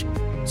change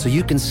so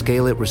you can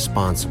scale it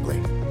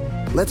responsibly.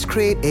 Let's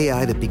create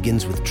AI that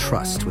begins with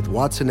trust with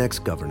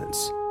watsonx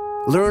Governance.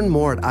 Learn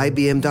more at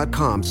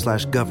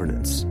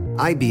ibm.com/governance.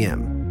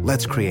 IBM,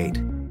 let's create.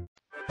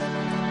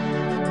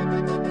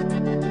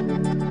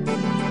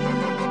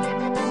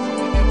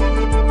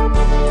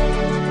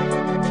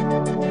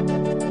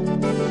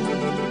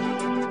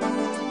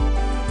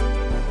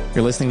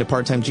 You're listening to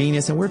Part-Time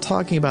Genius, and we're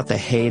talking about the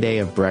heyday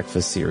of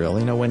breakfast cereal.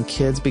 You know, when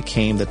kids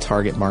became the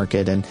target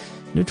market and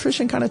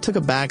nutrition kind of took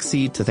a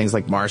backseat to things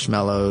like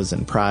marshmallows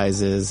and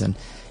prizes. And,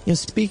 you know,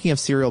 speaking of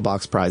cereal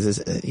box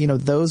prizes, you know,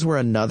 those were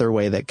another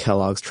way that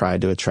Kellogg's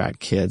tried to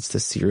attract kids to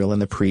cereal in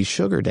the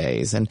pre-sugar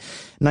days. And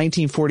in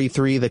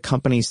 1943, the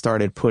company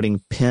started putting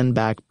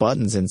pin-back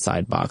buttons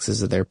inside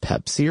boxes of their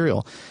Pep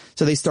cereal.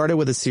 So they started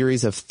with a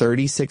series of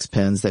 36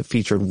 pins that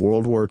featured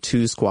World War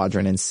II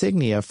squadron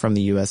insignia from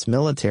the U.S.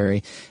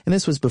 military, and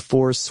this was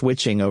before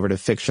switching over to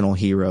fictional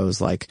heroes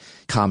like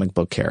comic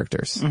book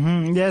characters.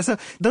 Mm-hmm. Yeah, so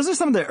those are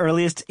some of the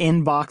earliest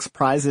in-box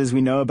prizes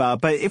we know about.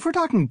 But if we're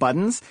talking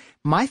buttons,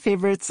 my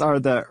favorites are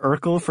the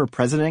Urkel for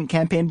President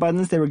campaign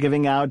buttons they were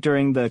giving out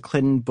during the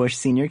Clinton-Bush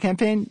senior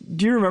campaign.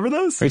 Do you remember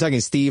those? Are you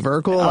talking Steve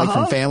Urkel, like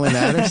from Family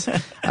Matters?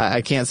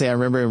 I can't say I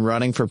remember him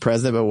running for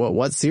president, but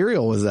what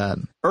cereal was that?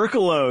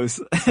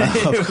 Urkelos.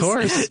 Of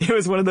course. It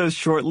was one of those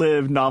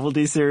short-lived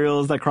novelty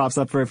cereals that crops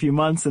up for a few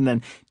months and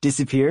then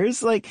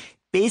disappears. Like,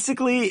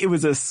 basically, it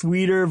was a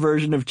sweeter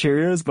version of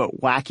Cheerios,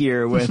 but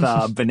wackier with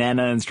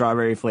banana and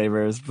strawberry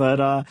flavors.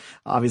 But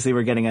obviously,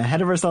 we're getting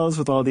ahead of ourselves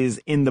with all these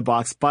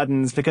in-the-box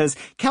buttons because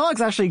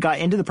Kellogg's actually got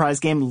into the prize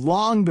game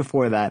long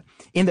before that.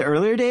 In the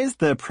earlier days,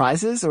 the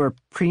prizes, or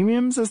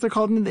premiums as they're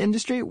called in the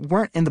industry,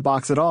 weren't in the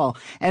box at all.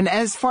 And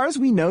as far as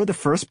we know, the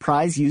first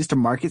prize used to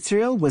market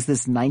cereal was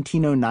this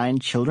 1909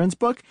 children's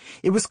book.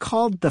 It was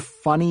called the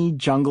Funny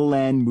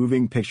Jungleland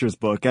Moving Pictures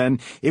book,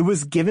 and it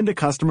was given to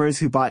customers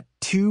who bought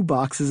 2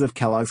 boxes of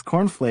Kellogg's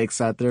Corn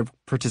Flakes at their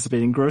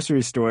participating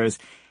grocery stores.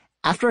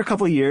 After a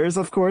couple years,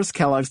 of course,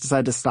 Kellogg's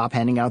decided to stop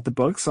handing out the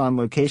books on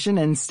location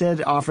and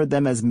instead offered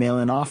them as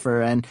mail-in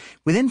offer. And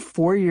within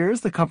 4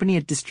 years, the company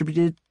had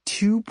distributed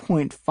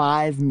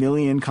 2.5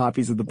 million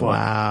copies of the book.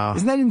 Wow.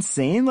 Isn't that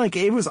insane? Like,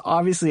 it was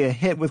obviously a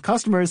hit with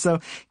customers,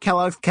 so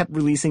Kellogg's kept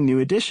releasing new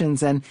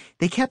editions, and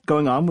they kept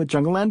going on with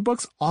Jungleland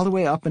books all the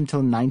way up until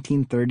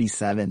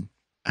 1937.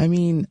 I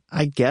mean,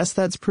 I guess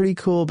that's pretty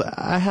cool, but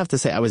I have to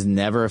say I was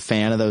never a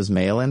fan of those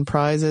mail-in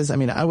prizes. I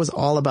mean, I was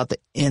all about the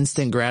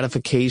instant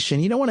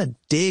gratification. You don't want to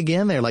dig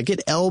in there, like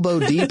get elbow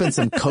deep in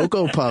some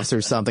Cocoa Puffs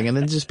or something and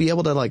then just be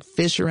able to like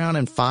fish around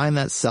and find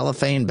that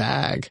cellophane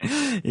bag.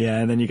 Yeah,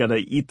 and then you got to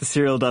eat the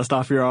cereal dust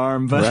off your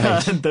arm. But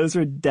right. Those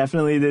were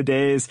definitely the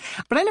days.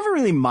 But I never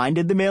really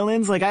minded the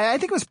mail-ins. Like, I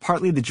think it was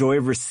partly the joy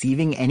of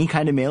receiving any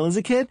kind of mail as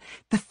a kid.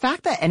 The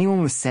fact that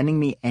anyone was sending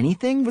me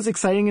anything was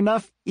exciting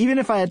enough, even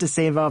if I had to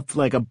save up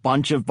like a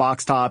bunch of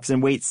box tops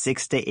and wait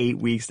 6 to 8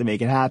 weeks to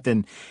make it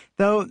happen.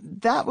 Though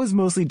that was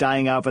mostly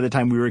dying out by the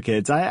time we were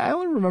kids. I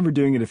only remember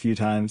doing it a few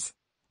times.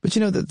 But you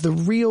know, the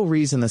real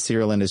reason the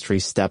cereal industry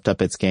stepped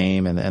up its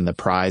game and the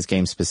prize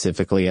game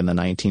specifically in the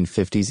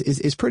 1950s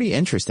is pretty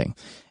interesting.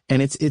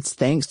 And it's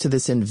thanks to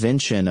this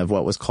invention of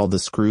what was called the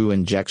screw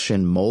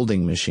injection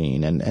molding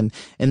machine. And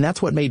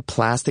that's what made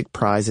plastic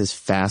prizes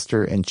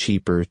faster and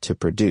cheaper to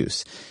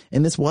produce.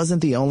 And this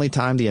wasn't the only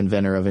time the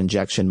inventor of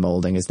injection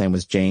molding, his name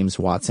was James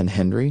Watson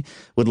Henry,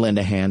 would lend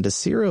a hand to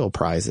cereal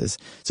prizes.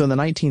 So in the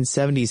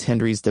 1970s,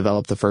 Henry's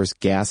developed the first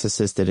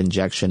gas-assisted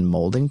injection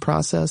molding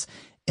process.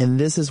 And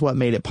this is what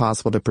made it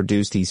possible to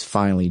produce these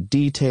finely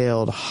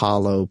detailed,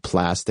 hollow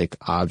plastic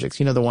objects.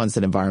 You know, the ones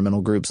that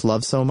environmental groups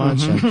love so much.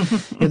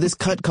 Mm-hmm. And this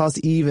cut cost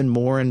even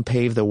more and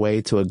paved the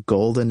way to a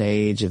golden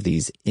age of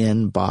these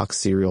in-box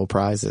cereal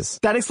prizes.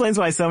 That explains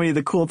why so many of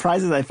the cool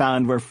prizes I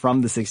found were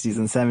from the 60s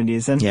and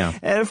 70s. And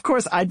of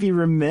course, I'd be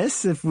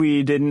remiss if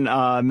we didn't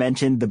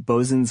mention the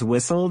Bosun's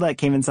whistle that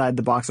came inside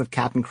the box of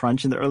Cap'n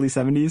Crunch in the early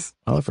 70s.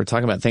 Well, if we're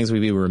talking about things we'd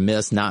be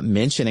remiss not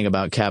mentioning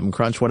about Cap'n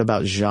Crunch, what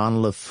about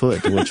Jean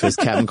Lafitte, which was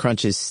Captain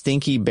Crunch's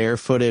stinky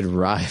barefooted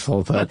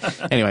rival.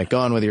 But anyway, go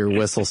on with your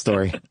whistle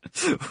story.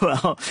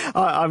 Well,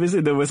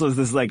 obviously the whistle is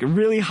this like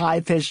really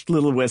high-pitched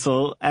little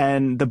whistle,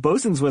 and the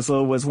bosun's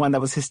whistle was one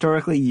that was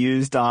historically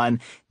used on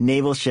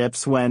naval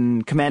ships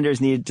when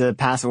commanders needed to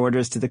pass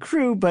orders to the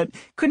crew, but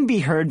couldn't be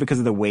heard because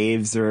of the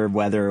waves or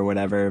weather or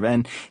whatever.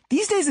 And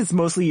these days it's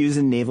mostly used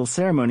in naval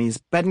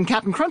ceremonies, but in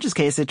Captain Crunch's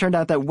case, it turned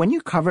out that when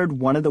you covered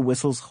one of the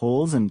whistle's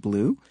holes in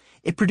blue,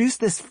 it produced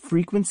this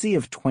frequency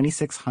of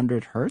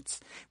 2600 hertz,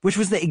 which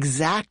was the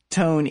exact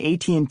tone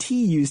AT&T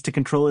used to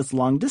control its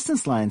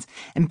long-distance lines.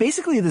 And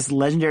basically this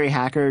legendary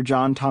hacker,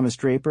 John Thomas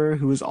Draper,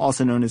 who was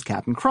also known as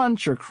Captain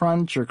Crunch or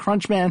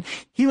Crunchman,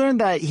 he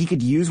learned that he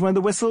could use one of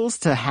the whistles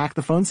to hack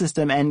the phone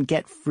system and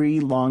get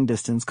free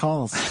long-distance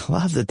calls. I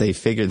love that they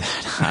figured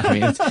that out. I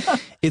mean,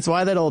 it's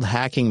why that old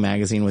hacking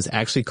magazine was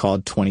actually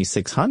called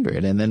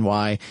 2600, and then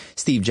why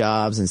Steve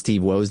Jobs and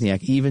Steve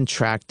Wozniak even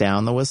tracked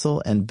down the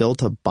whistle and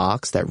built a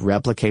box that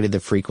replicated the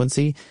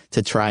frequency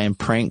to try and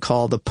prank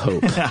call the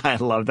Pope. I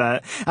love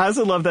that. I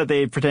also love that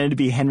they pretended to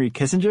be Henry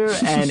Kissinger,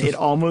 and it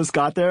almost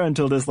got there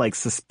until this like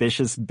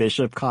suspicious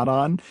bishop caught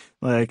on.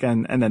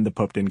 And then the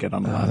Pope didn't get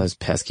on the line. Oh, those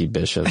pesky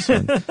bishops.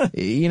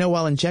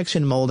 While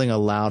injection molding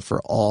allowed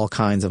for all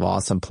kinds of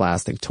awesome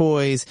plastic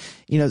toys,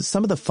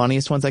 some of the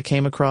funniest ones I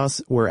came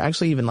across were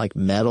actually even like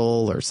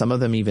metal, or some of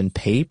them even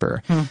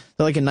paper. So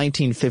like in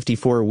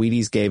 1954,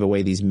 Wheaties gave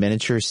away these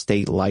miniature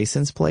state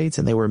license plates,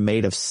 and they were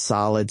made of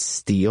solid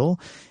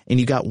steel. And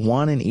you got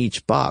one in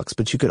each box,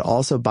 but you could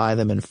also buy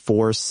them in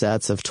 4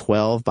 sets of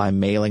 12 by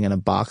mailing in a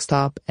box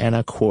top and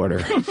a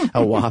quarter,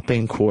 a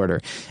whopping quarter.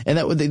 And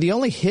the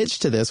only hitch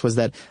to this was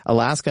that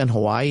Alaska and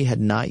Hawaii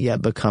had not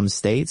yet become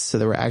states, so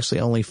there were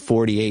actually only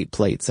 48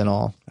 plates in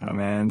all. Oh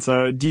man.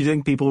 So do you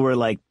think people were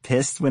like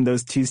pissed when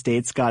those 2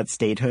 states got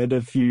statehood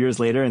a few years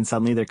later and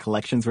suddenly their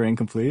collections were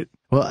incomplete?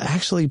 Well,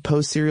 actually,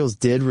 Post Cereals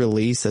did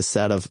release a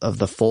set of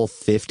the full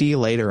 50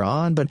 later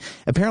on, but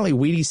apparently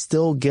Wheaties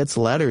still gets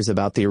letters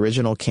about the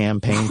original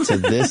campaign to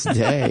this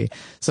day.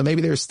 So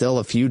maybe there's still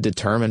a few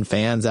determined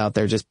fans out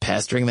there just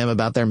pestering them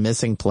about their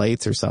missing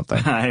plates or something.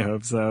 I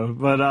hope so.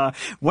 But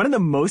one of the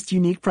most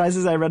unique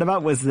prizes I read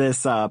about was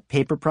this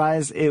paper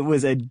prize. It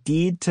was a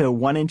deed to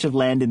 1 inch of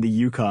land in the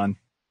Yukon.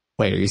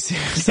 Wait, are you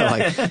serious? So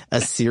like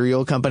a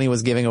cereal company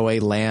was giving away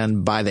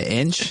land by the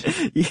inch?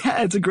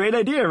 Yeah, it's a great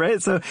idea,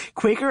 right? So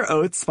Quaker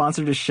Oats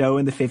sponsored a show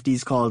in the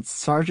 50s called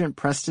Sergeant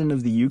Preston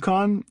of the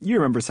Yukon. You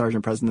remember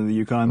Sergeant Preston of the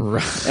Yukon?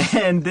 Right.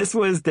 And this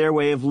was their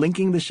way of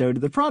linking the show to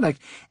the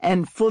product.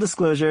 And full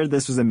disclosure,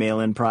 this was a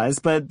mail-in prize,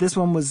 but this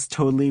one was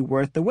totally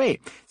worth the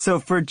wait. So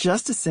for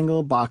just a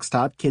single box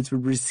top, kids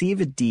would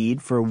receive a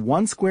deed for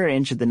 1 square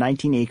inch of the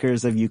 19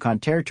 acres of Yukon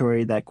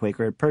territory that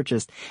Quaker had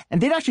purchased.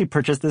 And they'd actually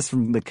purchased this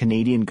from the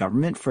Canadian government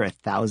for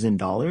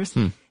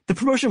 $1,000. The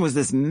promotion was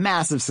this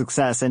massive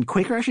success, and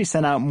Quaker actually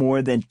sent out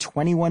more than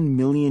 21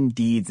 million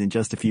deeds in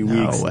just a few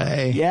weeks. No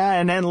way. Yeah,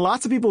 and then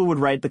lots of people would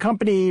write the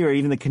company or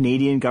even the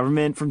Canadian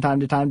government from time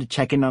to time to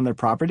check in on their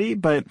property,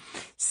 but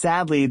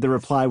sadly, the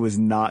reply was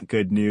not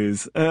good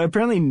news.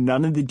 Apparently,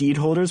 none of the deed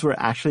holders were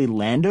actually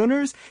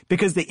landowners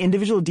because the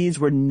individual deeds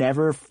were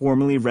never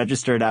formally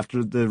registered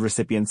after the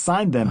recipients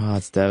signed them. Oh,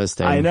 it's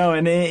devastating. I know,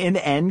 and in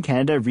the end,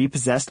 Canada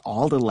repossessed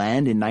all the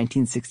land in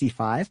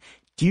 1965.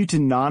 Due to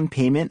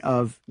non-payment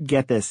of,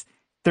 get this,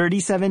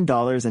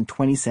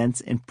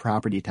 $37.20 in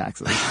property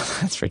taxes.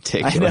 That's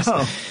ridiculous. I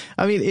know.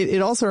 I mean,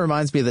 it also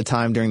reminds me of the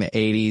time during the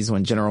 80s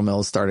when General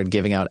Mills started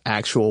giving out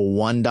actual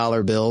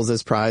 $1 bills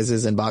as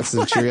prizes in boxes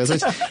of Cheerios.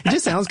 It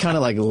just sounds kind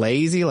of like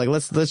lazy. Like,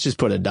 let's just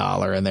put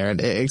 $1 in there.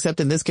 Except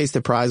in this case,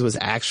 the prize was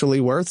actually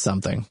worth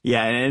something.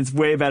 Yeah, and it's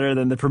way better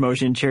than the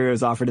promotion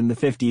Cheerios offered in the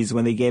 50s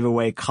when they gave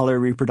away color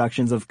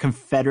reproductions of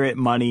Confederate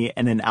money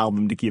and an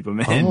album to keep them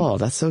in. Oh,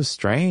 that's so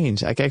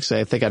strange. I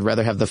think I'd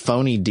rather have the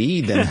phony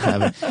deed than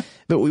have it.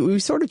 But we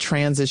sort of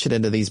transitioned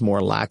into these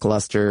more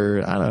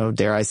lackluster, I don't know,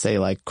 dare I say,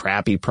 like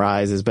crappy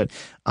prizes. But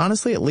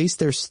honestly, at least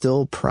they're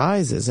still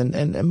prizes.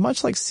 And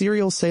much like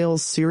cereal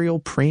sales, cereal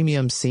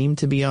premiums seem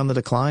to be on the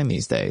decline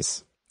these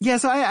days. Yeah,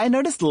 so I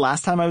noticed the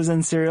last time I was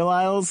in cereal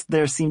aisles,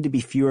 there seemed to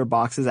be fewer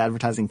boxes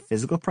advertising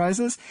physical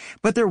prizes,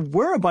 but there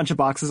were a bunch of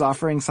boxes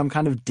offering some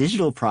kind of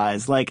digital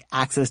prize, like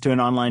access to an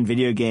online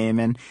video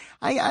game, and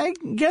I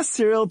guess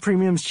cereal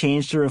premiums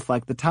changed to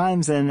reflect the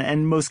times,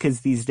 and most kids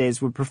these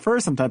days would prefer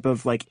some type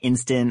of like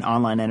instant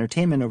online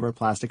entertainment over a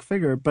plastic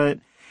figure, but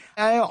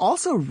I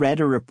also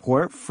read a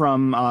report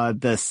from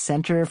the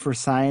Center for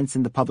Science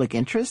in the Public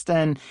Interest,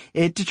 and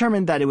it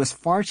determined that it was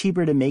far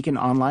cheaper to make an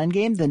online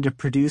game than to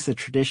produce a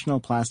traditional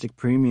plastic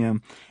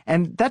premium.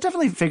 And that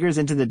definitely figures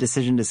into the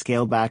decision to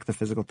scale back the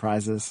physical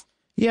prizes.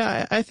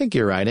 Yeah, I think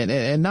you're right.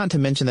 And not to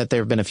mention that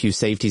there have been a few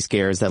safety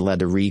scares that led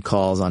to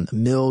recalls on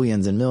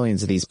millions and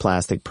millions of these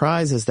plastic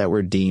prizes that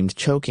were deemed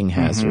choking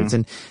hazards. Mm-hmm.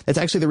 And that's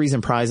actually the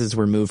reason prizes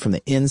were moved from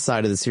the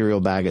inside of the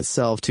cereal bag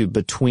itself to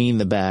between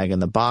the bag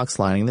and the box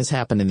lining. This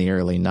happened in the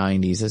early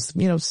 90s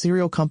as,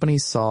 cereal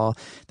companies saw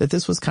that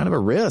this was kind of a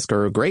risk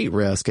or a great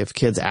risk if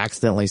kids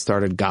accidentally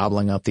started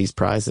gobbling up these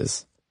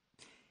prizes.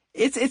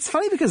 It's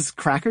funny because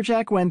Cracker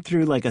Jack went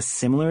through like a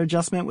similar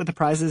adjustment with the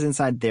prizes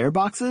inside their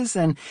boxes,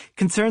 and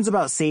concerns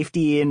about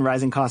safety and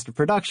rising cost of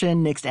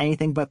production nixed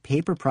anything but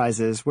paper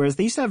prizes, whereas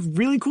they used to have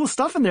really cool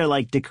stuff in there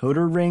like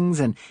decoder rings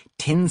and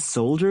tin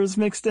soldiers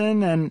mixed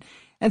in.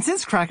 And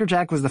since Cracker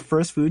Jack was the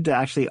first food to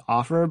actually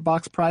offer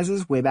box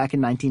prizes way back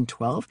in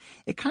 1912,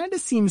 it kind of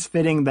seems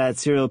fitting that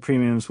cereal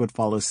premiums would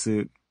follow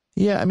suit.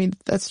 Yeah, I mean,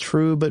 that's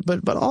true,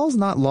 but all's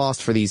not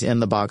lost for these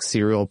in-the-box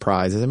cereal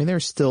prizes. I mean,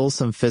 there's still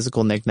some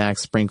physical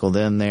knickknacks sprinkled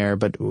in there,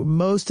 but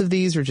most of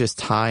these are just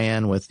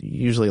tie-in with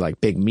usually like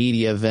big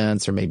media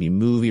events or maybe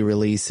movie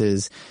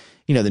releases.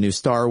 You know, the new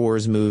Star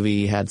Wars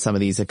movie had some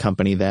of these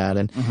accompany that.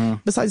 And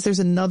besides, there's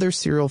another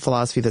cereal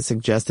philosophy that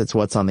suggests it's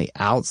what's on the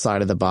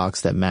outside of the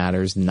box that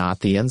matters, not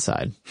the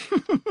inside.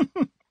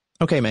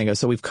 Okay, Mango,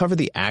 so we've covered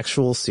the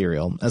actual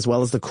cereal as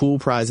well as the cool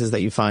prizes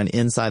that you find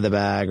inside the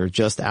bag or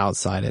just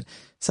outside it.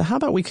 So how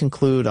about we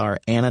conclude our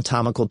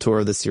anatomical tour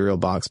of the cereal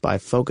box by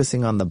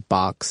focusing on the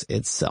box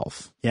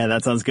itself? Yeah,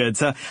 that sounds good.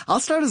 So I'll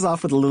start us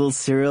off with a little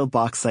cereal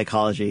box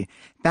psychology.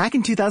 Back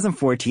in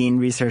 2014,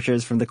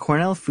 researchers from the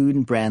Cornell Food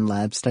and Brand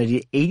Lab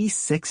studied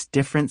 86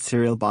 different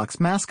cereal box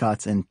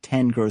mascots in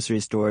 10 grocery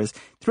stores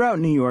throughout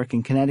New York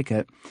and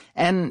Connecticut.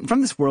 And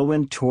from this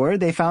whirlwind tour,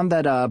 they found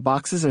that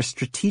boxes are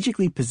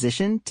strategically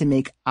positioned to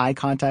make eye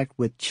contact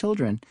with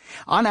children.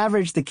 On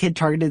average, the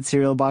kid-targeted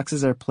cereal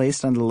boxes are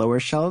placed on the lower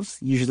shelves,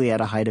 usually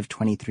at a height of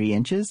 23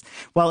 inches,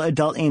 while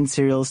adult-aimed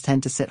cereals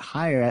tend to sit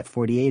higher at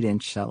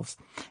 48-inch shelves.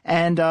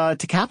 And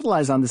to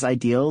capitalize on this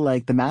ideal,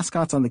 like the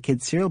mascots on the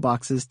kids' cereal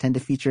boxes tend to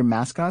feature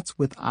mascots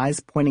with eyes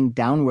pointing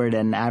downward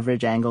at an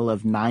average angle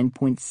of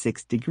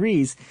 9.6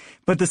 degrees,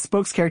 but the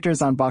spokes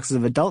characters on boxes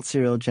of adult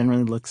cereal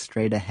generally look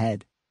straight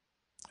ahead.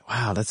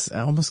 Wow, that's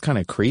almost kind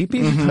of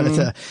creepy.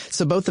 But,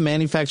 so both the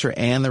manufacturer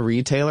and the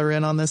retailer are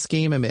in on this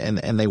scheme,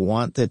 and they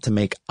want it to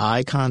make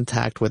eye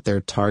contact with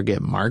their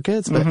target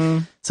markets.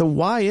 But so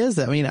why is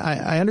that? I mean,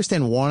 I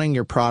understand wanting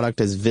your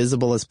product as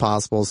visible as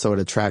possible so it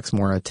attracts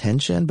more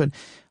attention, but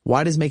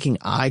why does making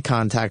eye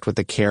contact with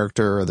the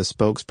character or the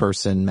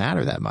spokesperson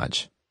matter that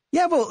much?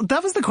 Yeah, well,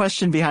 that was the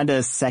question behind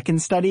a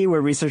second study where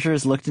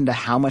researchers looked into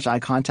how much eye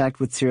contact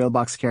with cereal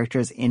box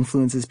characters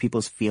influences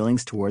people's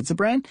feelings towards the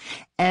brand.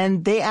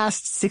 And they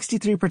asked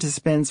 63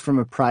 participants from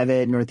a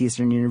private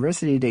Northeastern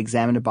university to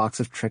examine a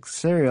box of Trix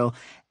cereal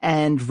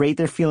and rate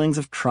their feelings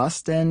of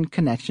trust and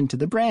connection to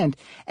the brand.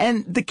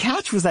 And the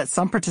catch was that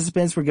some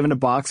participants were given a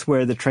box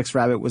where the Trix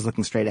rabbit was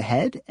looking straight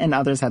ahead, and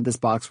others had this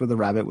box where the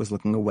rabbit was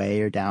looking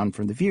away or down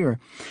from the viewer.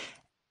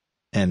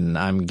 And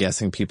I'm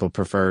guessing people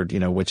preferred,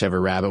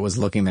 whichever rabbit was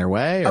looking their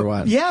way or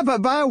what? Yeah,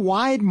 but by a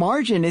wide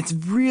margin. It's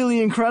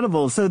really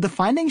incredible. So the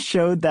findings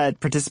showed that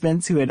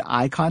participants who had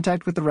eye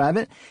contact with the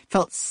rabbit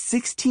felt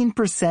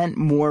 16%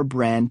 more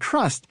brand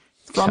trust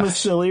from a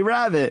silly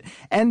rabbit.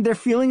 And their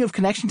feeling of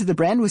connection to the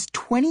brand was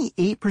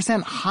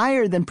 28%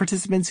 higher than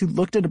participants who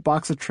looked at a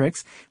box of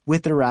Trix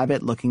with the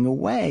rabbit looking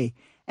away.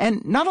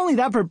 And not only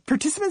that, but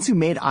participants who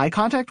made eye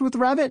contact with the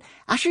rabbit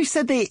actually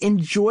said they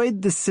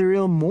enjoyed the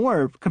cereal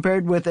more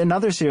compared with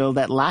another cereal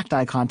that lacked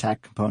eye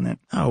contact component.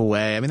 No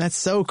way. I mean, that's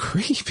so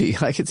creepy.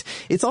 Like,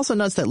 it's also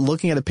nuts that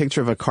looking at a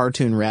picture of a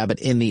cartoon rabbit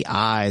in the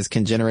eyes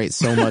can generate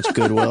so much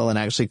goodwill and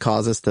actually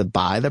cause us to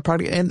buy the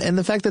product. And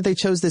the fact that they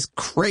chose this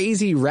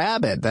crazy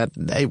rabbit that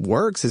it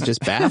works is just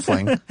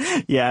baffling.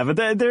 Yeah, but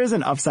there is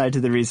an upside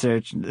to the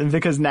research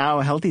because now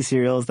healthy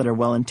cereals that are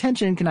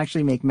well-intentioned can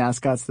actually make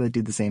mascots that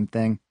do the same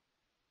thing.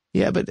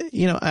 Yeah, but,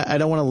 I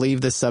don't want to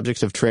leave this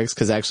subject of Trix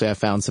because actually I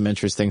found some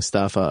interesting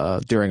stuff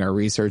during our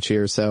research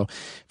here. So,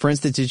 for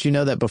instance, did you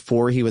know that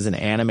before he was an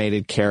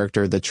animated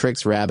character, the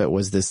Trix rabbit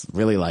was this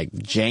really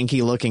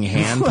janky-looking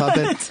hand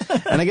puppet?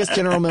 And I guess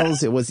General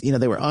Mills, it was,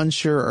 they were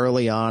unsure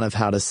early on of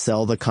how to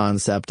sell the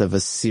concept of a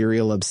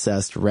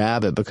cereal-obsessed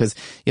rabbit because,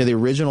 the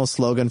original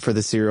slogan for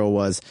the cereal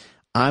was,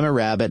 I'm a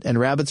rabbit, and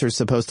rabbits are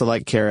supposed to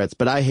like carrots,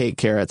 but I hate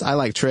carrots. I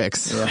like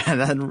Trix. Yeah,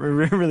 that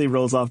really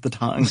rolls off the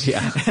tongue.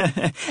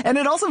 Yeah. And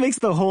it also makes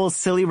the whole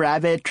silly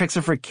rabbit, Trix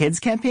are for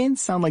kids campaign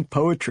sound like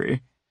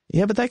poetry.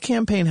 Yeah, but that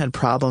campaign had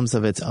problems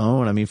of its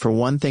own. I mean, for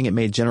one thing, it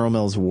made General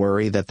Mills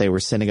worry that they were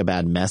sending a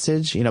bad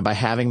message, by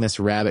having this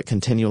rabbit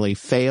continually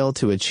fail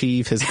to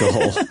achieve his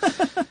goal.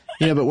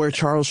 But where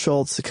Charles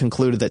Schulz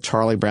concluded that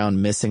Charlie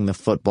Brown missing the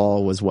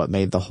football was what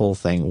made the whole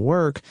thing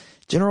work,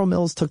 General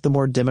Mills took the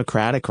more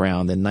democratic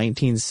round. In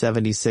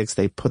 1976,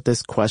 they put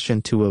this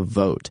question to a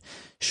vote.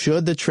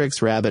 Should the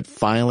Trix rabbit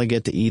finally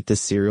get to eat the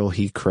cereal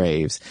he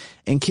craves?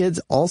 And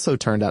kids also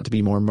turned out to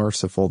be more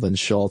merciful than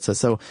Schulz.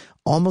 So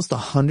almost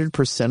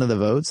 100% of the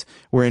votes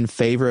were in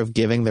favor of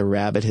giving the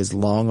rabbit his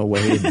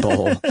long-awaited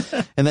bowl.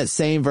 And that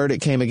same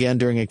verdict came again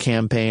during a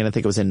campaign, I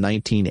think it was in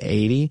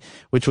 1980,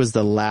 which was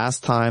the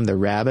last time the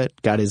rabbit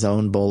got his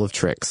own bowl of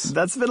Trix.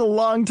 That's been a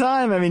long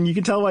time. I mean, you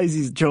can tell why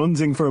he's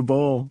jonesing for a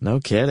bowl. No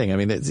kidding. I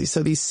mean,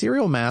 so these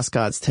cereal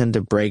mascots tend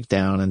to break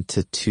down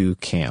into two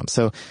camps.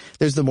 So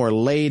there's the more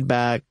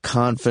laid-back,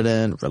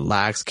 confident,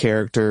 relaxed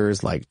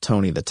characters like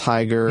Tony the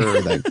Tiger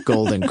or the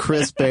Golden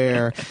Crisp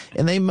Bear,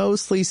 and they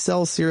mostly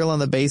sell cereal on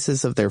the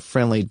basis of their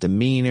friendly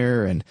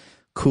demeanor and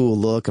cool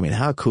look. I mean,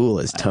 how cool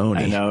is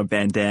Tony? I know,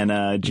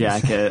 bandana,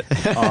 jacket,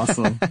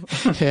 awesome.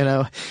 You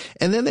know,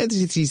 and then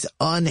there's these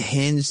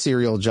unhinged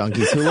cereal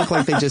junkies who look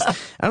like they just,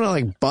 I don't know,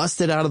 like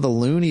busted out of the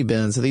loony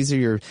bin. So these are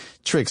your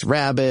Trix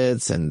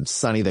Rabbits and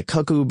Sonny the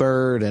Cuckoo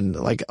Bird and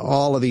like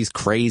all of these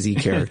crazy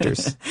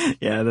characters.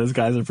 Yeah, those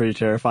guys are pretty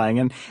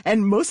terrifying.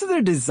 And most of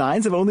their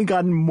designs have only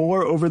gotten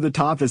more over the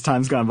top as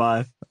time's gone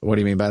by. What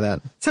do you mean by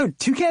that? So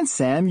Toucan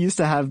Sam used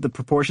to have the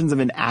proportions of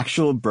an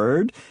actual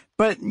bird,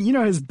 but, you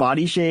know, his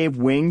body shape,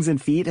 wings,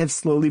 and feet have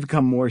slowly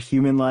become more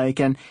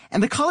human-like. And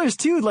the colors,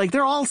 too, like,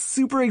 they're all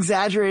super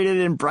exaggerated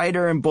and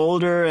brighter and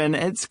bolder, and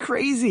it's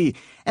crazy.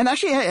 And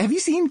actually, have you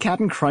seen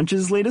Captain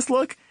Crunch's latest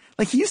look?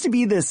 Like, he used to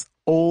be this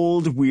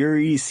old,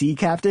 weary sea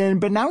captain,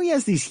 but now he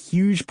has these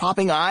huge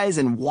popping eyes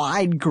and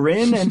wide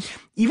grin, and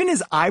even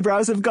his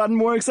eyebrows have gotten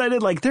more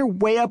excited. Like, they're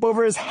way up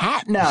over his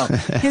hat now.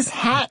 His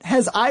hat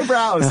has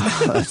eyebrows.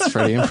 That's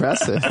pretty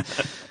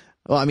impressive.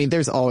 Well, I mean,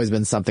 there's always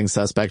been something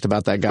suspect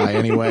about that guy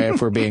anyway,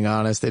 if we're being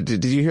honest.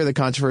 Did you hear the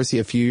controversy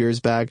a few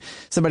years back?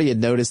 Somebody had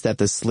noticed that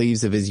the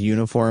sleeves of his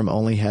uniform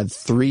only had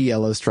 3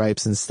 yellow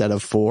stripes instead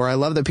of 4. I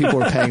love that people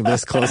were paying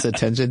this close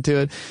attention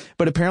to it.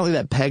 But apparently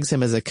that pegs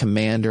him as a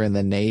commander in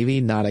the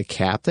Navy, not a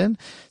captain.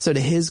 So to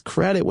his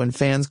credit, when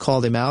fans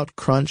called him out,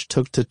 Crunch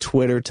took to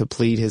Twitter to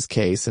plead his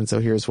case. And so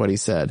here's what he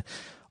said.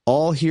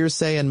 All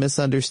hearsay and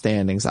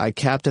misunderstandings. I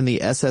captain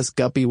the SS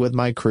Guppy with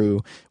my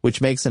crew,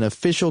 which makes an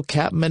official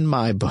captain in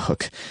my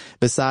book.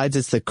 Besides,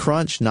 it's the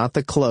crunch, not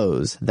the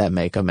clothes, that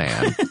make a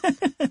man.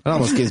 It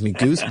almost gives me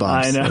goosebumps.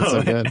 I know. That's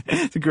so good.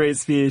 It's a great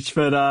speech,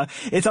 but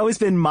it's always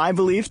been my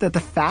belief that the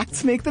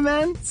facts make the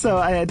man, so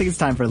I think it's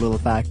time for a little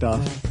fact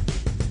off.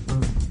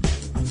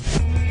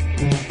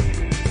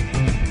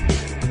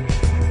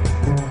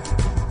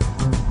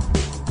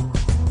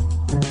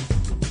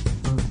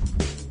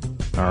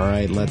 All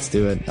right, let's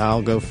do it.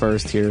 I'll go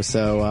first here.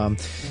 So, all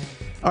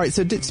right.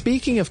 So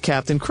speaking of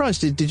Captain Crunch,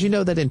 did you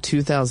know that in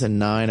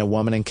 2009, a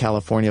woman in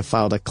California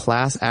filed a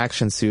class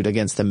action suit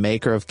against the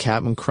maker of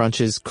Captain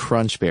Crunch's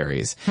Crunch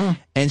Berries?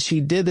 And she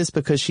did this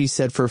because she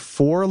said for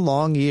 4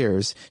 long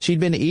years,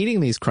 she'd been eating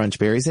these Crunch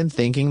Berries and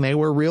thinking they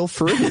were real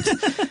fruit.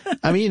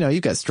 I mean, you know,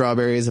 you've got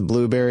strawberries and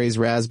blueberries,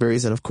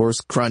 raspberries, and of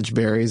course, crunch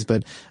berries.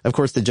 But of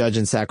course, the judge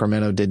in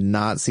Sacramento did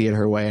not see it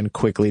her way and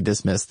quickly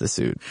dismissed the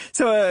suit.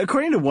 So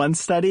according to one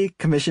study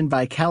commissioned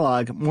by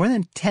Kellogg, more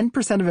than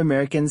 10% of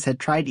Americans had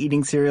tried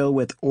eating cereal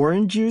with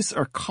orange juice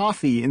or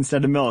coffee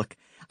instead of milk.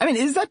 I mean,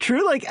 is that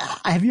true? Like,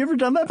 have you ever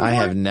done that before? I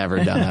have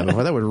never done that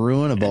before. That would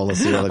ruin a bowl of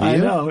cereal. Have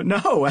you? I know.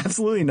 No,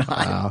 absolutely not.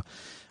 Wow.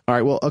 All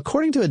right. Well,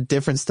 according to a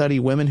different study,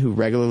 women who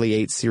regularly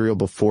ate cereal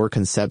before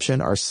conception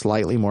are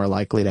slightly more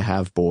likely to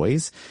have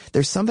boys.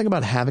 There's something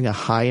about having a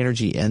high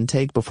energy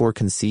intake before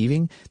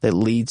conceiving that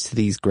leads to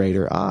these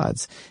greater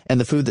odds. And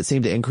the food that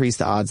seemed to increase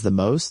the odds the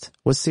most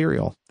was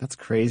cereal. That's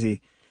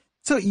crazy.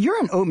 So you're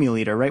an oatmeal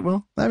eater, right,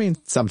 Will? I mean,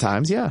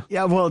 sometimes, yeah.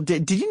 Yeah, well,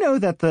 did you know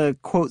that the,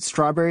 quote,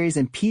 strawberries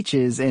and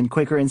peaches in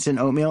Quaker Instant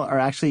Oatmeal are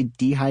actually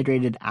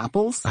dehydrated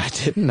apples? I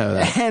didn't know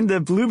that. And the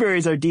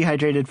blueberries are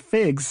dehydrated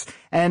figs.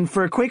 And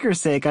for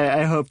Quaker's sake,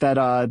 I hope that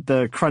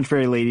the Crunch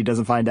Berry lady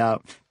doesn't find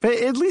out. But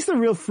at least they're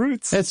real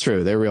fruits. That's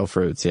true. They're real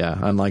fruits, yeah,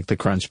 unlike the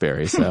Crunch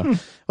Berries. So,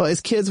 well,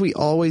 as kids, we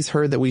always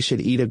heard that we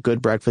should eat a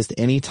good breakfast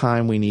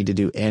anytime we need to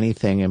do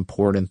anything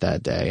important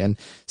that day. And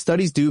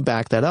studies do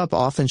back that up,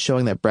 often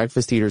showing that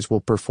breakfast eaters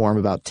will perform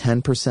about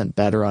 10%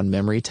 better on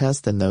memory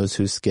tests than those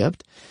who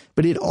skipped.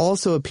 But it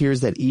also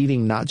appears that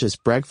eating not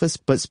just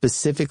breakfast, but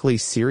specifically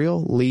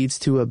cereal leads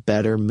to a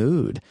better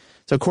mood.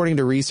 So according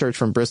to research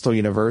from Bristol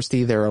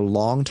University, there are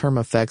long-term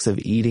effects of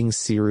eating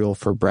cereal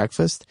for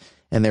breakfast,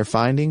 and their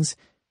findings,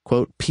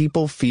 quote,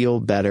 people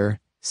feel better.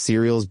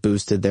 Cereals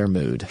boosted their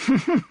mood.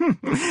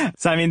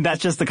 So, I mean,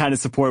 that's just the kind of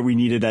support we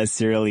needed as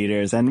cereal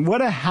eaters. And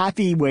what a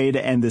happy way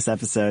to end this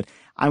episode.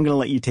 I'm going to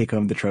let you take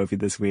home the trophy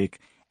this week.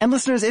 And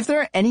listeners, if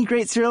there are any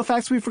great cereal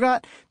facts we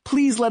forgot,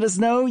 please let us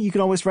know. You can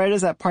always write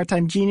us at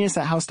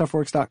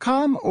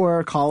parttimegenius@howstuffworks.com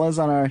or call us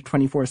on our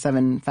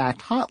 24/7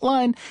 fact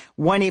hotline,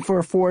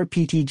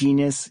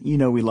 1-844-PT-GENIUS. You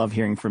know we love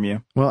hearing from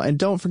you. Well, and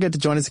don't forget to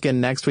join us again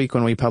next week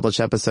when we publish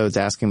episodes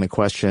asking the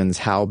questions,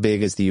 how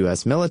big is the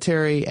U.S.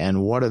 military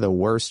and what are the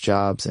worst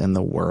jobs in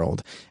the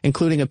world,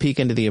 including a peek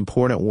into the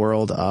important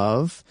world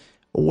of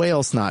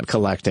whale snot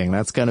collecting.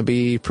 That's going to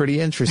be pretty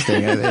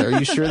interesting. Are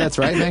you sure that's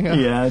right, Mango?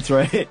 Yeah, that's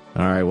right.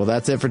 All right. Well,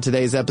 that's it for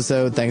today's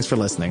episode. Thanks for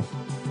listening.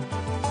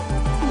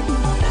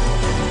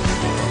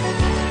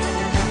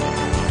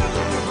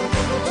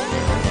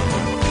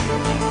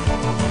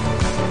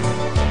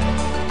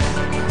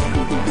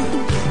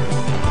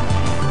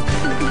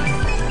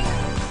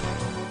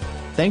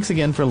 Thanks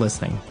again for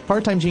listening.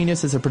 Part-Time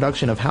Genius is a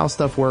production of How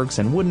Stuff Works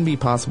and wouldn't be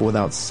possible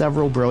without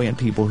several brilliant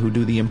people who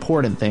do the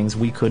important things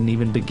we couldn't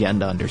even begin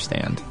to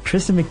understand.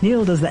 Tristan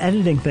McNeil does the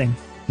editing thing.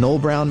 Noel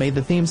Brown made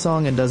the theme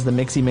song and does the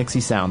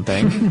mixy sound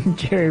thing.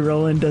 Jerry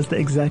Rowland does the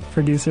exec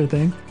producer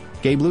thing.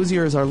 Gabe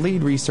Luzier is our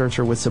lead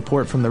researcher with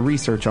support from the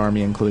research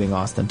army, including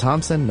Austin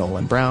Thompson,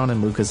 Nolan Brown,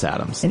 and Lucas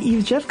Adams. And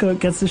Eves Jeffcoat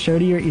gets the show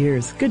to your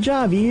ears. Good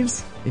job,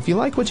 Eves. If you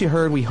like what you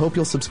heard, we hope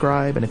you'll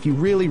subscribe, and if you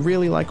really,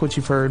 really like what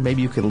you've heard,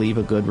 maybe you could leave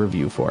a good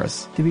review for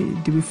us.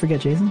 Did we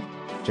forget Jason?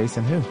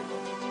 Jason who?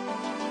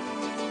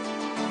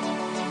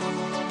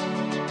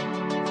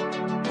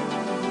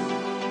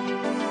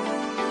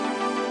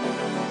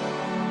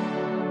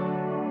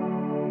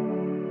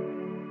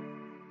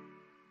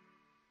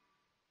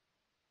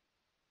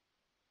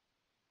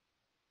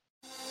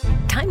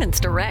 Diamonds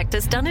Direct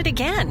has done it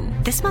again.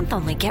 This month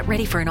only, get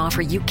ready for an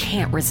offer you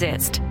can't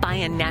resist. Buy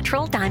a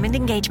natural diamond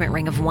engagement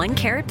ring of 1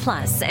 carat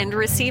plus and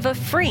receive a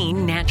free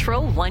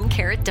natural 1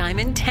 carat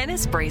diamond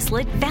tennis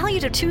bracelet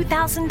valued at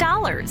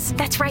 $2,000.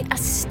 That's right, a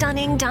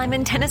stunning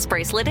diamond tennis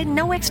bracelet at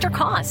no extra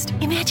cost.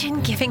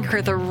 Imagine giving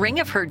her the ring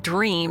of her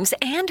dreams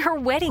and her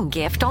wedding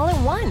gift all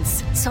at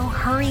once. So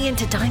hurry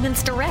into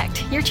Diamonds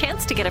Direct. Your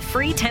chance to get a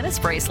free tennis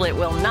bracelet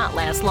will not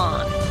last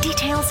long.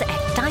 Details at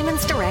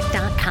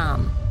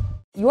diamondsdirect.com.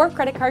 Your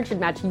credit card should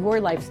match your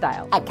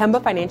lifestyle. At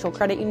Kemba Financial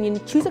Credit Union,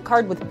 choose a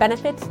card with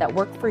benefits that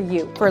work for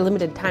you. For a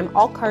limited time,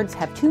 all cards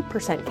have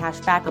 2%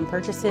 cash back on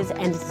purchases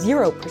and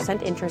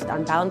 0% interest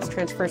on balance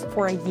transfers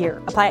for a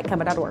year. Apply at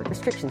Kemba.org.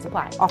 Restrictions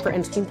apply. Offer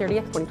ends June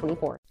 30th,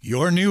 2024.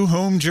 Your new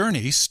home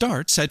journey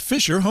starts at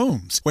Fisher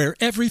Homes, where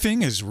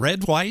everything is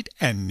red, white,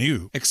 and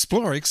new.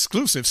 Explore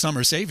exclusive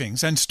summer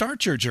savings and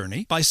start your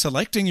journey by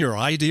selecting your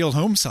ideal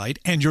home site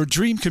and your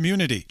dream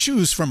community.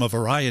 Choose from a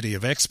variety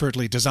of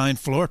expertly designed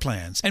floor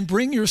plans and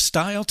bring your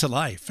style to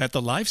life at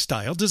the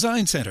Lifestyle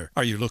Design Center.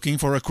 Are you looking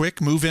for a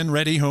quick move-in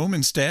ready home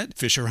instead?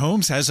 Fisher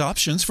Homes has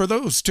options for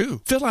those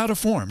too. Fill out a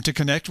form to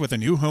connect with a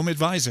new home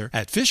advisor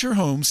at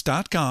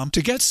fisherhomes.com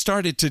to get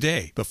started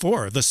today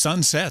before the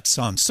sun sets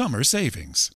on summer savings.